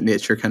things that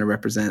nature kind of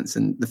represents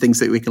and the things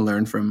that we can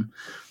learn from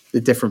the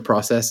different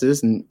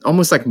processes, and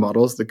almost like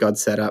models that God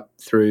set up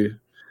through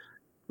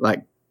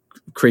like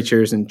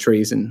creatures and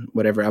trees and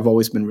whatever. I've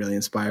always been really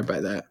inspired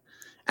by that.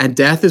 And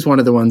death is one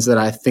of the ones that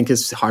I think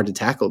is hard to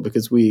tackle,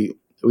 because we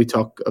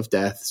talk of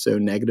death so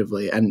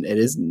negatively, and it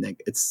is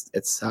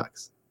it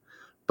sucks.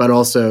 But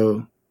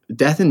also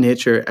death in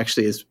nature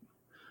actually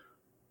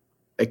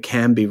it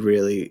can be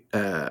really,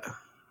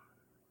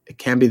 it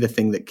can be the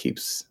thing that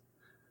keeps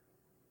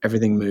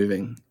everything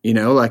moving,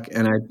 like,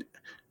 and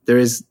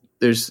there's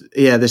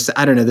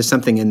I don't know, there's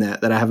something in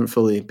that I haven't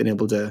fully been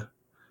able to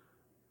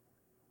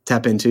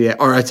tap into yet,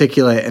 or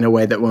articulate in a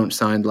way that won't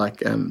sound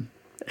like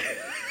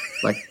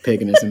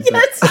paganism.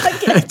 Yes,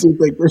 I do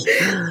think there's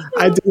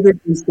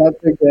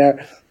something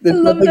there. There's I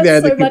love something that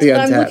there so that could much. be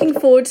I'm untapped. looking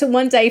forward to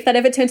one day if that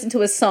ever turns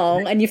into a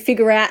song and you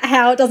figure out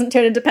how it doesn't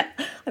turn into.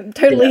 I'm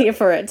totally here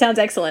for it. It sounds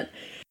excellent.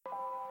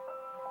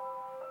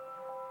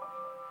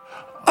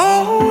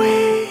 Oh,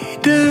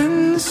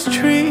 Eden's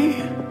tree,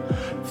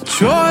 the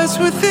choice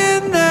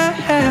within their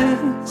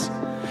hands,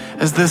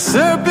 as the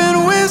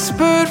serpent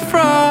whispered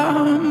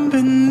from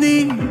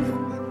beneath,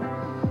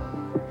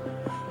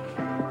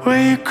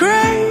 where your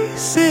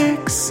grace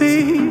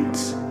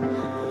exceeds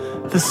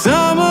the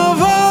sum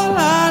of all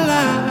I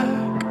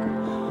lack.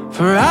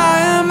 For I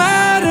am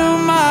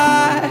Adam,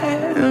 I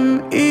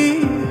am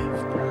Eve.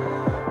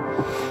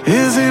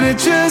 Isn't it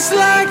just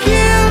like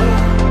you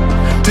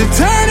to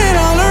turn it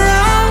all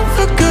around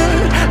for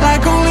good,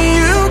 like only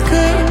you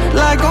could,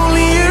 like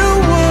only you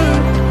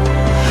would?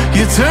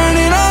 You turn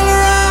it all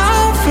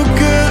around for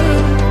good,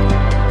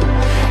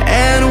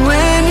 and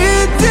when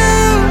you do,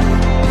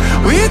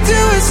 we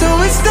do it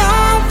so it's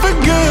done for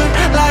good,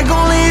 like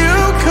only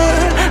you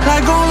could,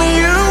 like only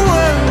you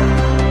would.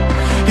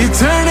 You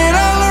turn it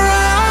all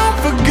around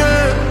for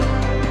good.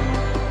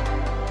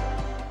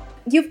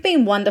 You've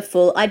been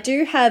wonderful. I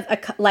do have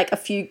a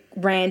few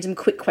random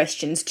quick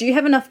questions. Do you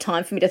have enough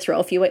time for me to throw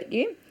a few at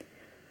you?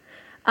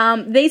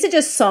 These are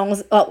just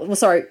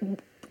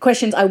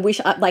questions I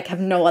wish I have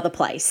no other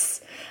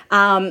place.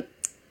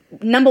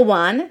 Number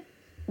one,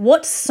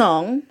 what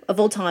song of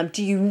all time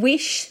do you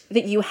wish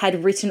that you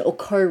had written or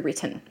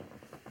co-written?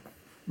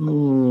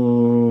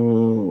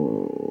 Oh,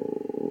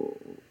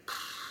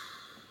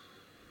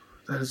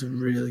 that is a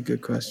really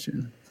good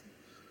question.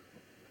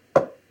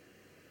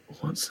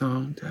 What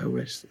song do I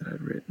wish that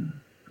I'd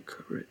written or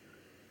co-written?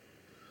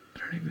 I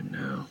don't even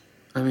know.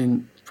 I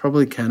mean,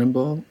 probably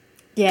Cannonball,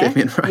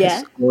 Damien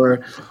Rice,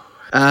 or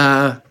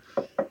I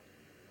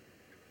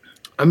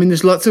mean,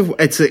 there's lots of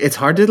it's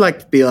hard to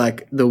like be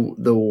like the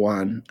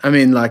one. I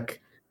mean,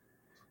 like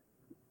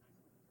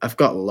I've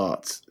got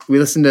lots. We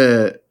listened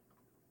to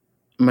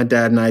my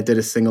dad and I did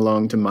a sing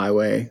along to My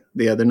Way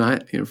the other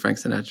night, Frank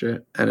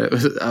Sinatra, and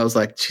I was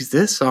like, geez,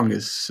 this song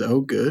is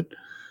so good.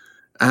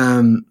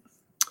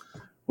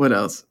 What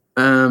else?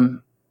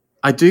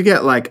 I do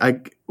get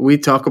we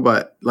talk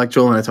about, like,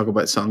 Joel and I talk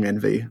about song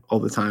envy all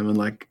the time, and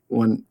like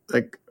when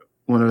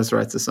one of us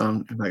writes a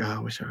song, I'm like, oh, I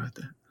wish I wrote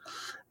that.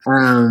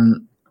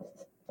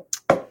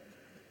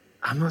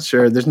 I'm not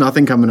sure. There's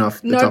nothing coming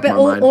off the top of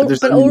my mind.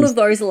 But all of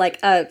those are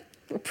like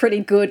pretty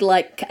good,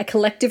 like a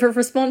collective of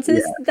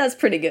responses. Yeah. That's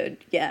pretty good.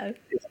 Yeah.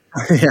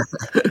 Yeah.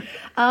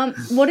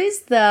 What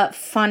is the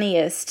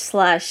funniest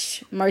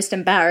 / most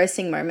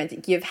embarrassing moment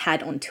that you've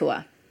had on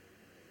tour?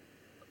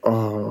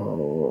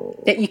 Oh.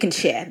 That you can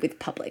share with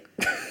public.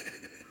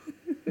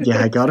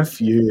 Yeah, I got a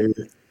few.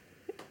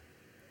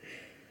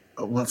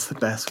 What's the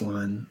best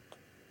one?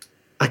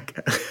 I've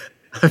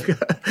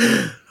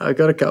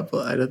got a couple.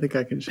 I don't think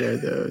I can share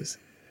those.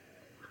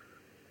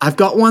 I've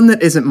got one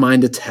that isn't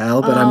mine to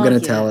tell, but I'm going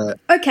to tell it.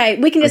 Okay,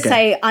 we can just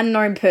say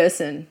unknown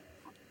person.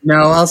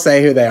 No, I'll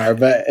say who they are,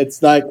 but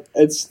it's like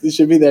it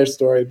should be their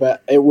story.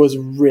 But it was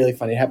really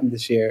funny. It happened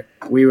this year.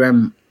 I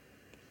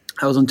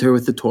was on tour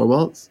with the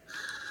Torvalds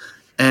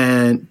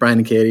and Brian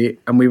and Katie,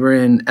 and we were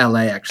in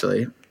LA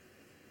actually,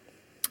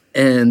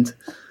 and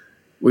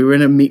we were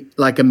in a meet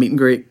and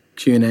greet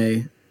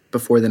Q&A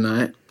before the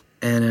night,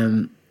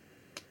 and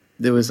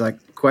there was like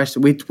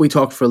question. We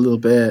talked for a little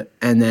bit,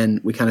 and then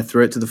we kind of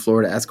threw it to the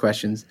floor to ask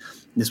questions.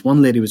 This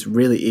one lady was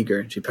really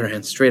eager. She put her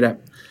hand straight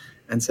up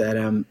and said,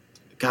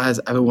 guys,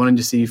 I've been wanting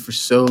to see you for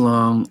so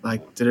long.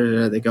 Like,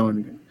 they go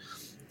and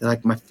they're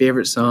like, my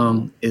favorite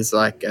song is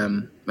like,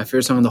 my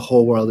favorite song in the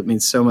whole world. It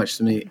means so much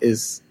to me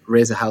is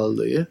Raise a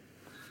Hallelujah.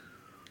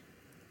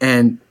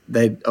 And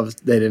they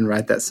didn't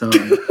write that song,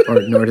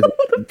 or nor did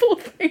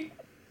they.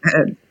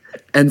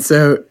 And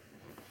so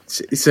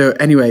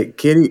anyway,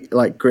 Katie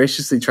like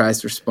graciously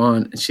tries to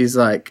respond, and she's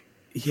like,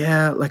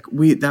 yeah, like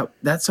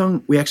that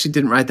song we actually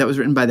didn't write. That was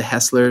written by the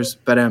Hesslers,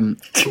 but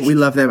we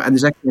love them. And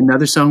there's actually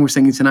another song we're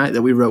singing tonight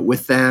that we wrote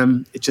with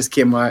them. It just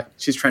came out.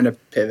 She's trying to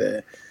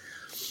pivot,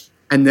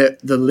 and the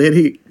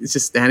lady is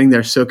just standing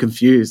there so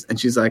confused, and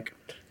she's like,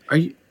 are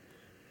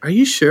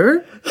you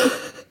sure?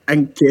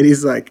 And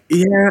Katie's like,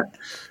 yeah,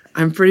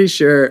 I'm pretty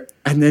sure.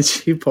 And then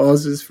she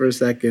pauses for a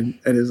second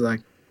and is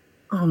like,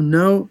 oh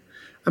no,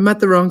 I'm at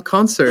the wrong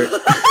concert.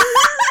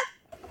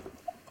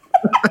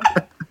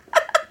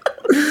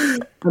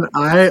 And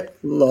I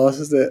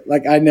lost it.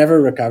 Like, I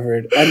never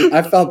recovered.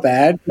 I felt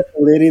bad. The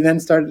lady then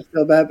started to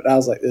feel bad, but I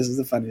was like, this is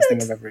the funniest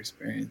thing I've ever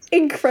experienced.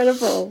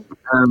 Incredible.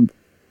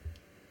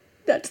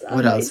 That's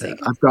what amazing.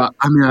 Else?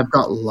 I've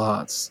got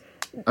lots.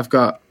 I've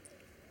got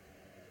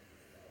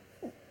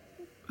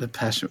the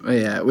Passion. Oh,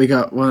 yeah, we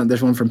got one.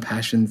 There's one from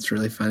Passion that's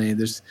really funny.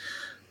 There's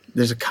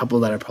a couple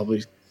that I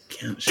probably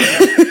can't share.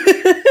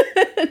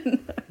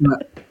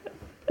 But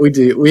we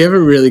do. We have a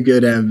really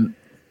good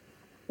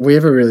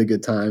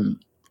time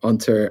on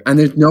tour, and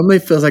there normally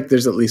feels like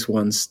there's at least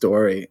one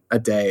story a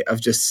day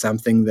of just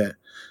something that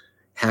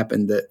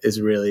happened that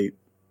is really,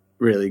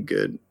 really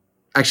good.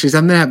 Actually,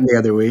 something happened the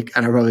other week,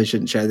 and I probably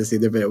shouldn't share this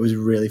either, but it was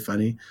really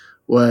funny.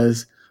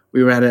 Was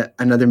we were at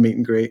another meet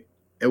and greet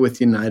with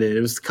United.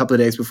 It was a couple of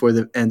days before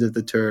the end of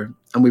the tour,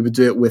 and we would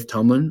do it with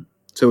Tomlin.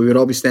 So we would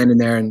all be standing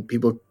there, and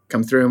people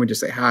come through, and we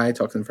just say hi,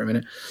 talk to them for a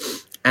minute,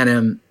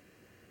 and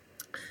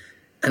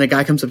a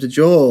guy comes up to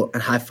Joel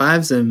and high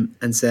fives him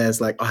and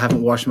says, like, I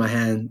haven't washed my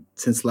hand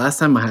since last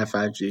time I high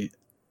fived you.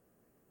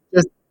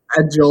 Just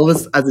and Joel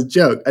was as a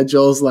joke. And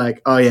Joel's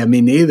like, oh yeah, me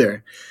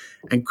neither.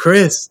 And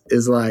Chris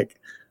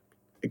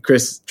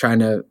trying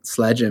to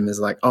sledge him is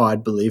like, oh,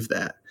 I'd believe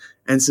that.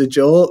 And so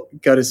Joel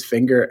got his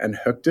finger and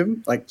hooked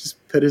him, like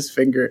just put his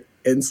finger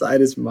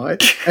inside his mouth.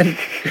 And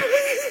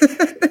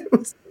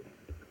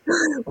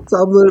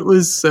Tomlin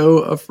was so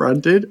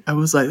affronted. I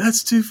was like,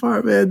 that's too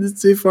far, man.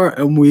 That's too far.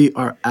 And we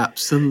are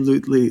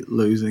absolutely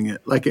losing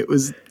it. Like it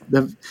was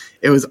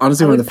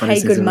honestly one of the funniest things I've ever seen. I would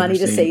pay good money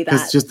to see that.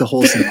 It's just the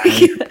whole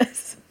scenario.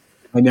 Yes.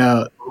 I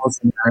know. The whole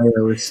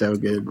scenario was so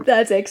good.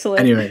 That's excellent.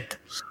 Anyway,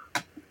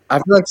 I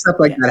feel like stuff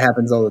like that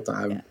happens all the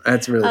time. Yeah.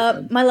 That's really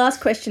fun. My last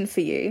question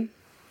for you.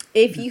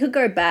 If you could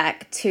go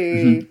back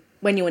to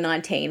when you were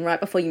 19, right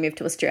before you moved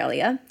to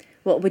Australia,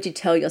 what would you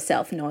tell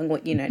yourself knowing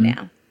what you know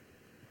now?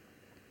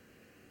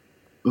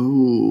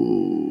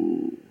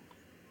 Ooh,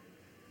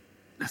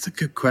 that's a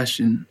good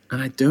question.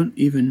 And I don't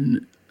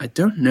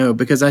know,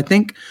 because I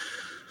think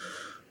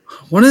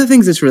one of the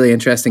things that's really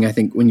interesting, I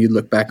think, when you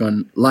look back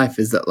on life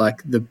is that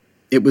like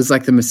it was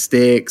like the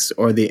mistakes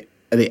or the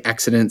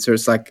accidents, or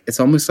it's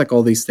almost like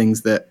all these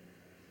things that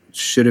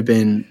should have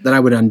been, that I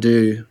would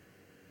undo.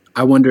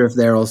 I wonder if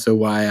they're also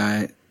why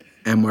I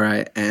am where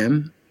I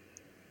am.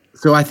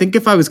 So I think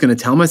if I was going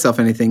to tell myself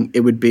anything,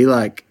 it would be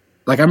like,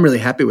 like, I'm really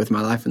happy with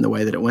my life and the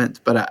way that it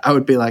went, but I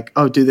would be like,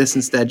 oh, do this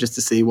instead just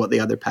to see what the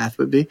other path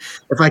would be.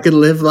 If I could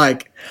live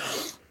like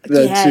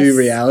the two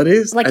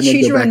realities. Like and then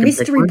choose go your back own and pick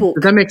mystery one. book.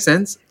 Does that make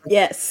sense?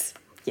 Yes.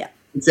 Yeah.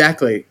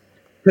 Exactly.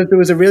 Because there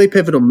was a really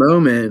pivotal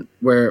moment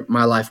where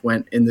my life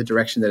went in the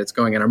direction that it's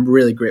going, and I'm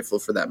really grateful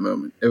for that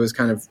moment. It was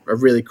kind of a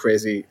really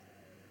crazy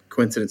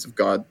coincidence of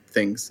God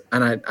things,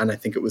 and I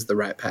think it was the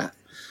right path.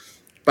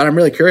 But I'm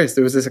really curious.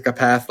 There was this like a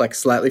path like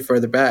slightly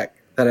further back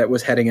that it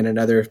was heading in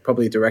another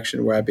probably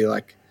direction where I'd be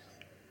like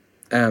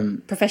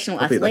professional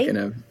probably athlete, like in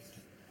a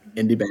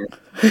indie band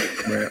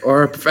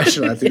or a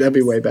professional athlete. That'd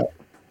be way better.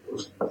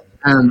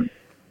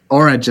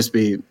 Or I'd just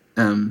be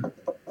I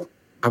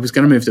was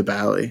going to move to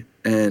Bali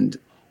and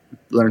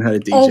learn how to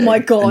DJ. Oh my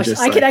gosh,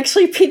 I can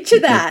actually picture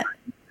that.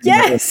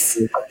 Yes.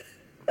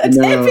 That's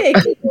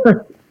epic.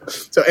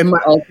 So in my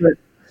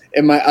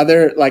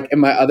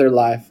other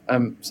life,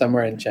 I'm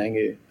somewhere in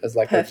Canggu as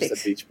like just a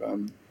beach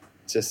bum.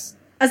 Just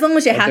as long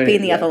as you're happy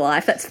in the other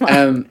life, that's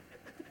fine.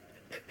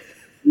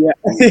 Yeah.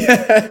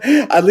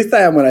 At least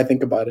I am when I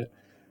think about it.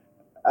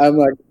 I'm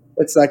like,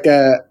 it's like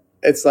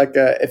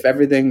if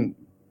everything,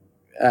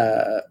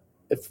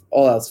 if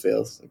all else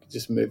fails, I could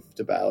just move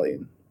to Bali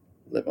and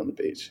live on the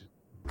beach.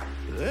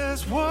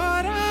 There's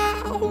what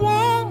I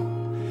want,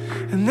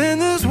 and then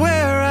there's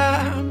where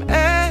I'm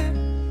at.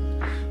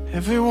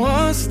 Every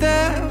one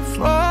step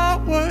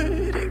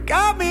forward, it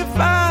got me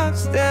 5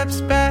 steps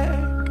back.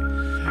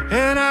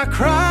 And I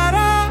cried,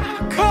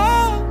 I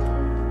called,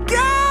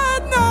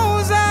 God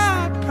knows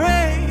I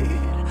prayed.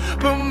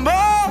 But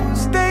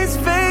most days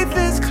faith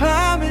is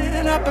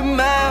climbing up a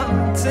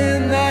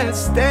mountain that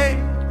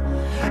stayed.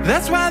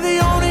 That's why the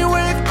only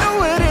way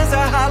through it is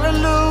a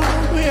hallelujah.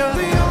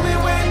 The only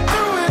way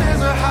through it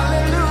is a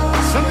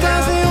hallelujah.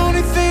 Sometimes the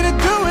only thing to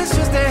do is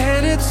just to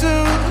hand it to.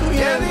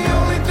 Yeah, the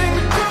only thing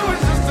to do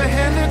is just to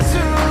hand it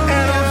to.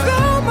 And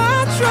although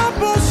my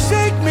troubles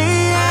shake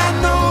me, I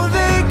know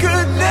they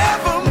could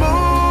never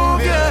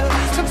move. Yeah,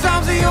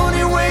 sometimes the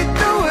only way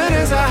through it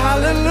is a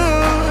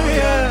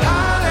hallelujah.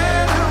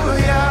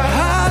 Hallelujah.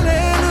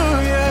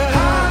 Hallelujah.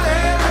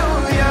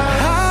 Hallelujah.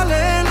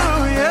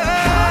 Hallelujah.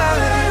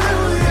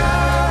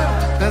 Hallelujah.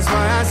 That's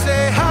why I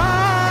say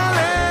hallelujah.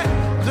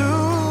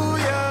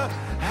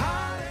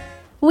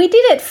 We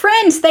did it,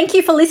 friends. Thank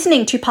you for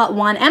listening to part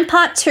 1 and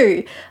part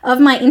 2 of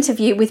my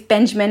interview with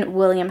Benjamin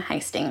William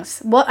Hastings.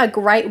 What a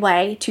great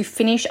way to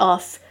finish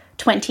off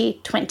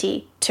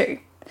 2022.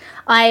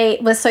 I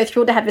was so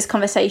thrilled to have this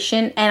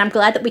conversation, and I'm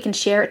glad that we can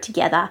share it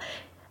together.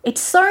 It's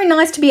so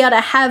nice to be able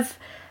to have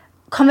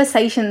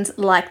conversations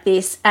like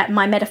this at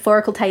my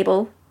metaphorical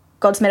table,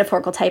 God's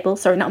metaphorical table.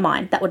 Sorry, not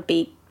mine. That would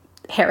be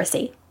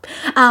heresy.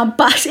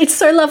 But it's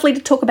so lovely to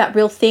talk about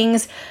real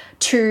things,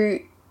 to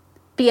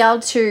be able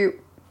to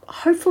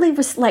hopefully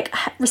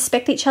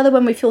respect each other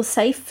when we feel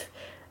safe,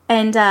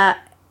 and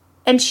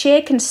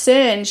share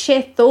concern,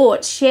 share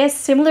thoughts, share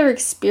similar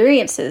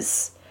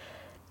experiences.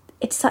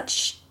 It's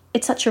such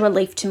a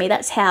relief to me.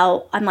 That's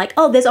how I'm like,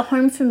 oh, there's a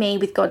home for me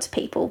with God's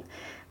people,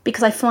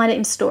 because I find it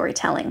in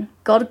storytelling.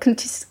 God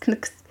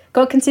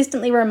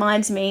consistently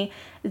reminds me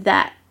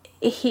that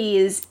He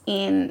is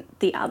in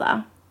the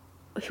other,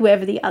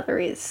 whoever the other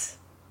is.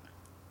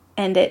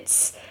 And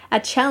it's a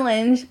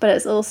challenge, but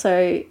it's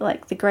also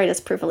like the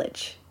greatest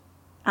privilege.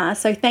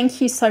 So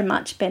thank you so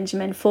much,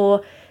 Benjamin,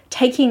 for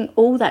taking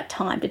all that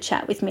time to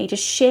chat with me, to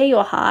share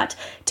your heart,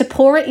 to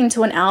pour it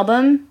into an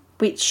album,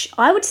 which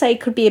I would say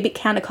could be a bit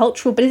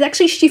countercultural, but is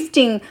actually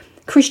shifting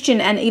Christian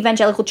and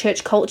evangelical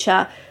church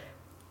culture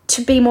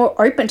to be more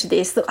open to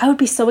this. Look, I would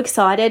be so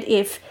excited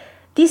if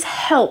this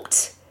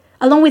helped,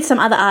 along with some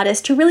other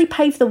artists, to really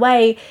pave the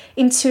way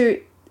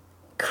into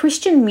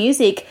Christian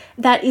music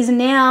that is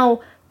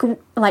now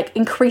like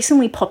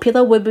increasingly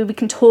popular, where we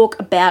can talk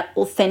about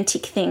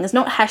authentic things,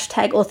 not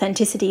hashtag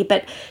authenticity,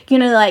 but, you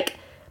know, like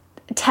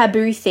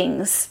taboo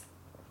things,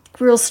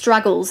 real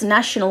struggles,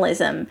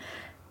 nationalism,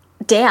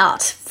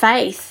 doubt,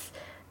 faith,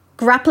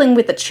 grappling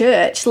with the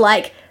church.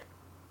 Like,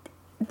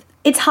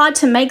 it's hard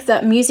to make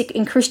that music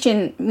in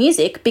Christian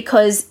music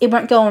because it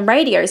won't go on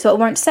radio, so it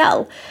won't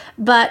sell.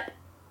 But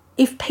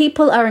if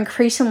people are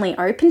increasingly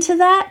open to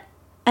that,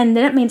 and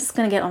then it means it's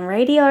going to get on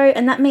radio,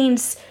 and that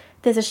means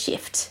there's a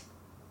shift.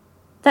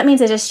 That means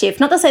there's a shift.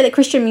 Not to say that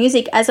Christian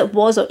music as it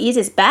was or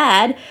is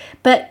bad,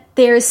 but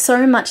there is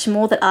so much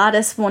more that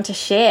artists want to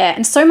share,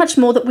 and so much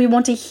more that we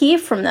want to hear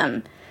from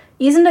them.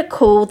 Isn't it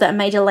cool that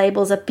major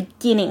labels are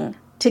beginning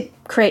to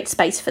create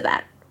space for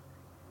that?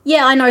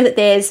 Yeah, I know that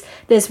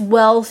there's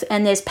wealth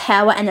and there's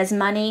power and there's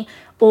money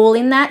all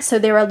in that, so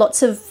there are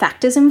lots of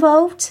factors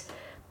involved.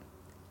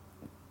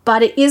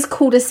 But it is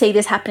cool to see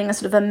this happening in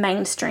sort of a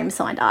mainstream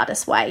signed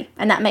artist way,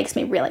 and that makes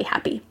me really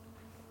happy.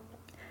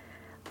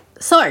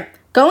 So,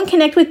 go and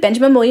connect with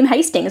Benjamin William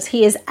Hastings.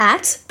 He is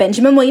at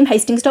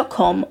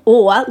benjaminwilliamhastings.com,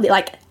 or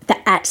like the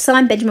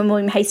 @ Benjamin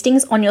William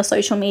Hastings on your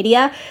social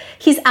media.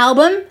 His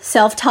album,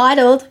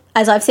 self-titled,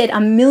 as I've said a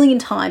million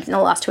times in the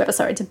last 2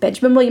 episodes of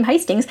Benjamin William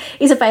Hastings,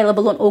 is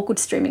available on all good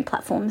streaming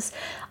platforms.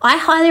 I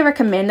highly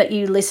recommend that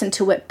you listen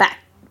to it back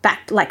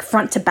back, like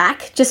front to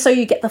back, just so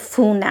you get the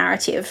full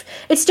narrative.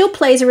 It still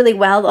plays really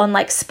well on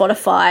like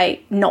Spotify,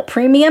 not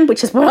premium,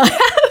 which is what I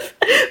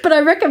have, but I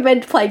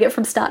recommend playing it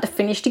from start to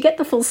finish to get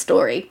the full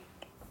story.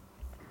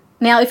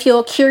 Now, if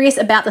you're curious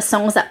about the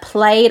songs that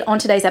played on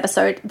today's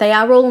episode, they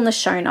are all in the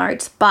show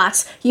notes,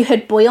 but you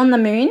heard Boy on the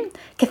Moon,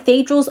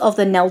 Cathedrals of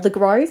the Nelder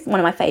Grove, one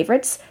of my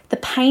favourites, The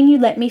Pain You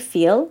Let Me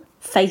Feel,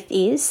 Faith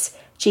Is,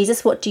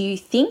 Jesus, What Do You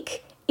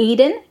Think,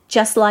 Eden,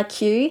 Just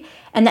Like You,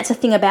 and That's a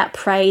Thing About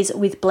Praise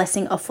with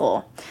Blessing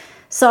Afore.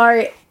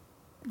 So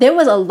there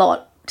was a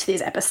lot to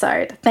this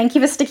episode. Thank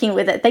you for sticking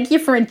with it. Thank you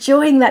for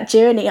enjoying that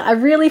journey. I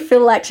really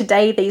feel like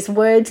today these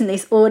words and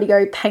this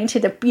audio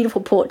painted a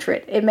beautiful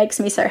portrait. It makes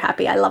me so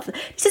happy. I love it.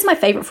 This is my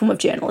favourite form of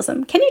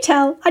journalism. Can you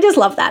tell? I just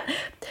love that.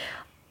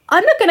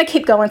 I'm not going to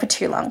keep going for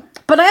too long,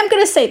 but I am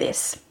going to say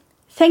this.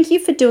 Thank you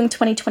for doing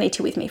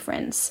 2022 with me,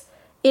 friends.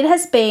 It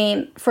has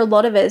been, for a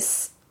lot of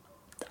us,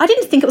 I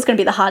didn't think it was going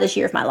to be the hardest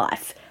year of my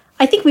life.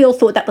 I think we all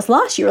thought that was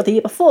last year or the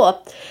year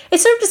before. It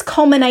sort of just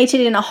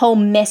culminated in a whole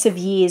mess of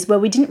years where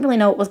we didn't really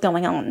know what was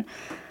going on.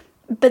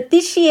 But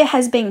this year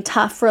has been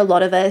tough for a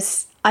lot of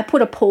us. I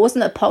put a pause on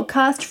the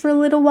podcast for a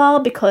little while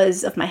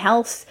because of my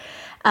health.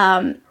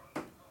 And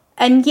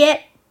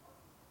yet,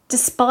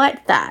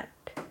 despite that,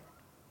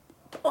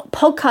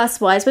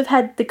 podcast-wise, we've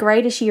had the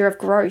greatest year of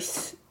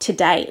growth to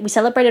date. We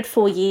celebrated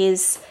 4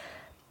 years.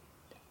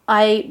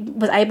 I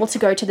was able to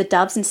go to the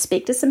Doves and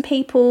speak to some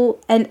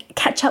people and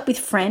catch up with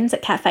friends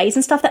at cafes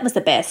and stuff. That was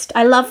the best.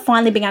 I love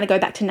finally being able to go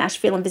back to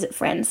Nashville and visit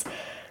friends.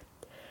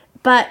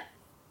 But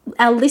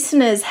our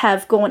listeners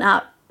have gone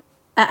up.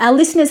 Our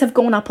listeners have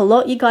gone up a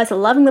lot. You guys are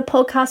loving the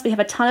podcast. We have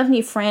a ton of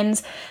new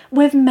friends.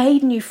 We've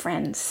made new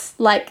friends,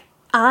 like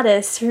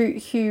artists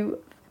who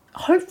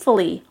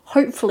hopefully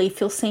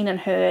feel seen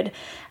and heard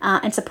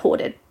and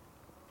supported.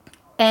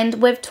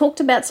 And we've talked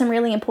about some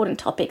really important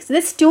topics.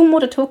 There's still more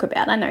to talk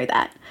about, I know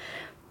that.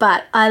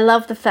 But I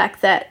love the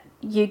fact that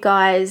you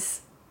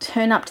guys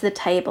turn up to the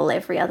table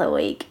every other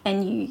week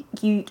and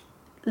you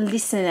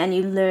listen and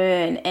you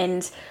learn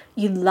and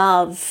you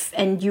love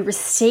and you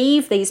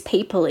receive these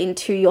people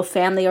into your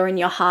family or in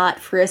your heart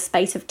for a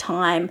space of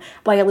time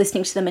while you're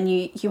listening to them and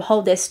you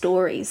hold their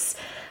stories.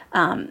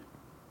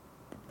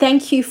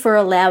 Thank you for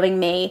allowing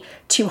me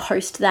to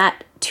host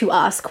that, to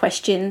ask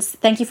questions.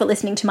 Thank you for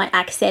listening to my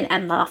accent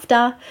and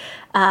laughter.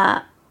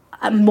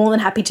 I'm more than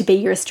happy to be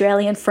your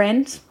Australian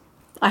friend.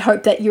 I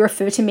hope that you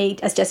refer to me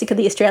as Jessica,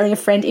 the Australian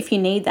friend. If you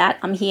need that,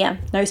 I'm here.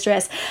 No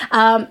stress.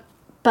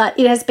 But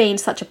it has been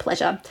such a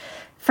pleasure.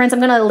 Friends, I'm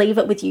going to leave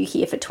it with you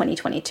here for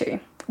 2022.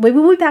 We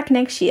will be back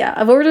next year.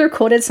 I've already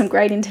recorded some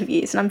great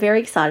interviews and I'm very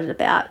excited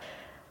about.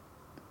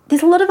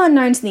 There's a lot of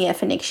unknowns in the air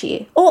for next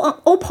year,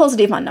 all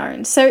positive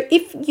unknowns. So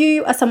if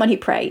you are someone who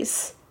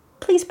prays,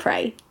 please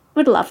pray.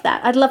 Would love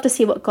that. I'd love to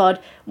see what God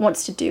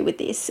wants to do with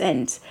this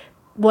and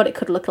what it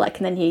could look like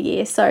in the new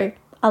year. So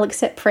I'll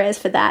accept prayers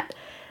for that.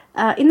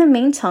 In the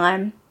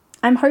meantime,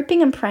 I'm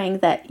hoping and praying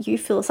that you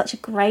feel such a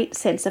great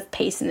sense of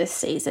peace in this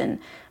season,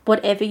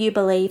 whatever you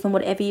believe and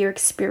whatever your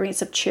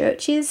experience of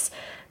church is.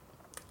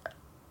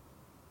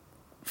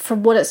 For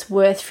what it's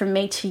worth from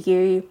me to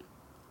you,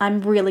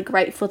 I'm really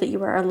grateful that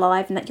you are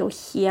alive and that you're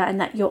here and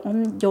that you're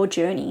on your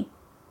journey.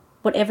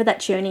 Whatever that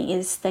journey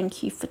is,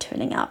 thank you for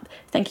turning up.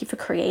 Thank you for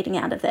creating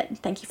out of it.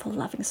 Thank you for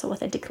loving so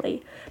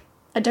authentically.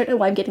 I don't know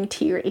why I'm getting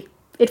teary.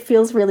 It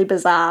feels really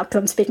bizarre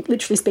because I'm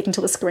literally speaking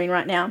to the screen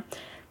right now.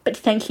 But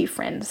thank you,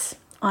 friends.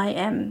 I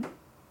am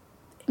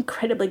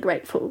incredibly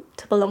grateful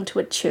to belong to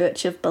a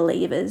church of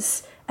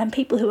believers and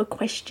people who are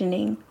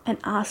questioning and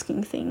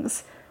asking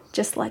things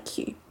just like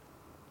you.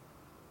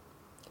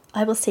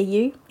 I will see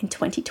you in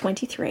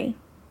 2023.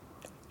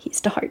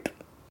 Here's to hope.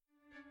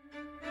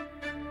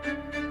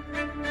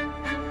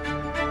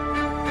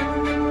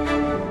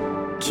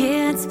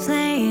 Kids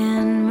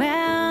playing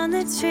round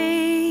the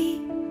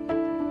tree,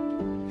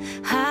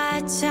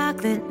 hot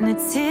chocolate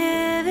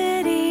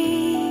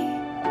nativity,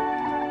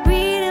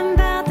 reading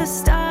about the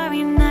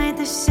starry night,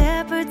 the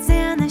shepherds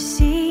and the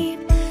sheep.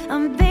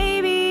 I'm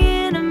baby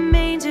in a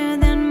manger,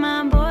 then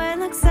my boy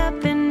looks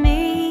up at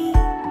me.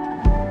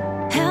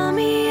 Help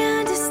me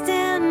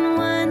understand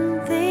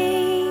one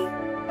thing.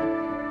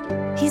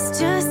 He's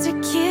just a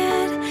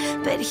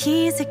kid, but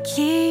he's a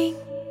king.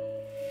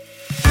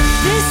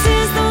 This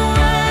is the wonder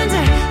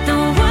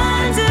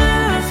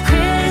of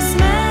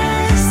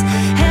Christmas,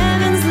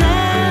 heaven's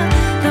lamb,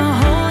 the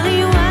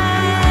Holy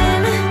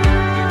One.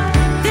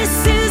 This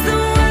is the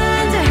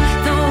wonder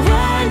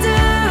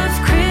of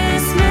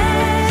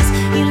Christmas.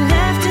 He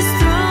left his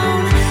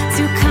throne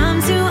to come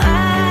to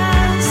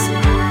us.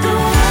 The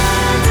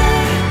wonder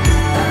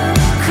of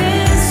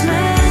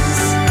Christmas,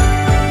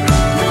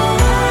 the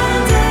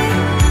wonder.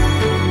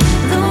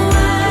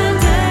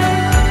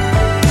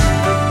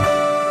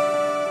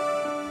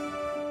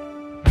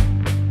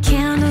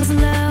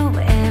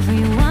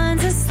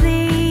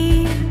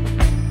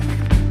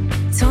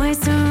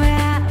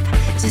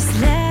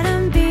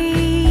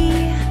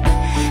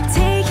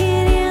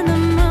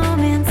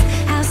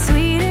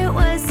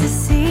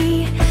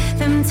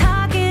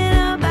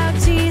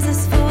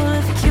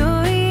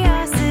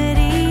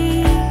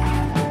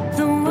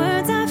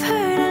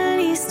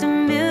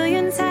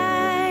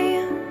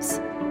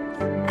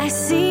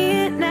 see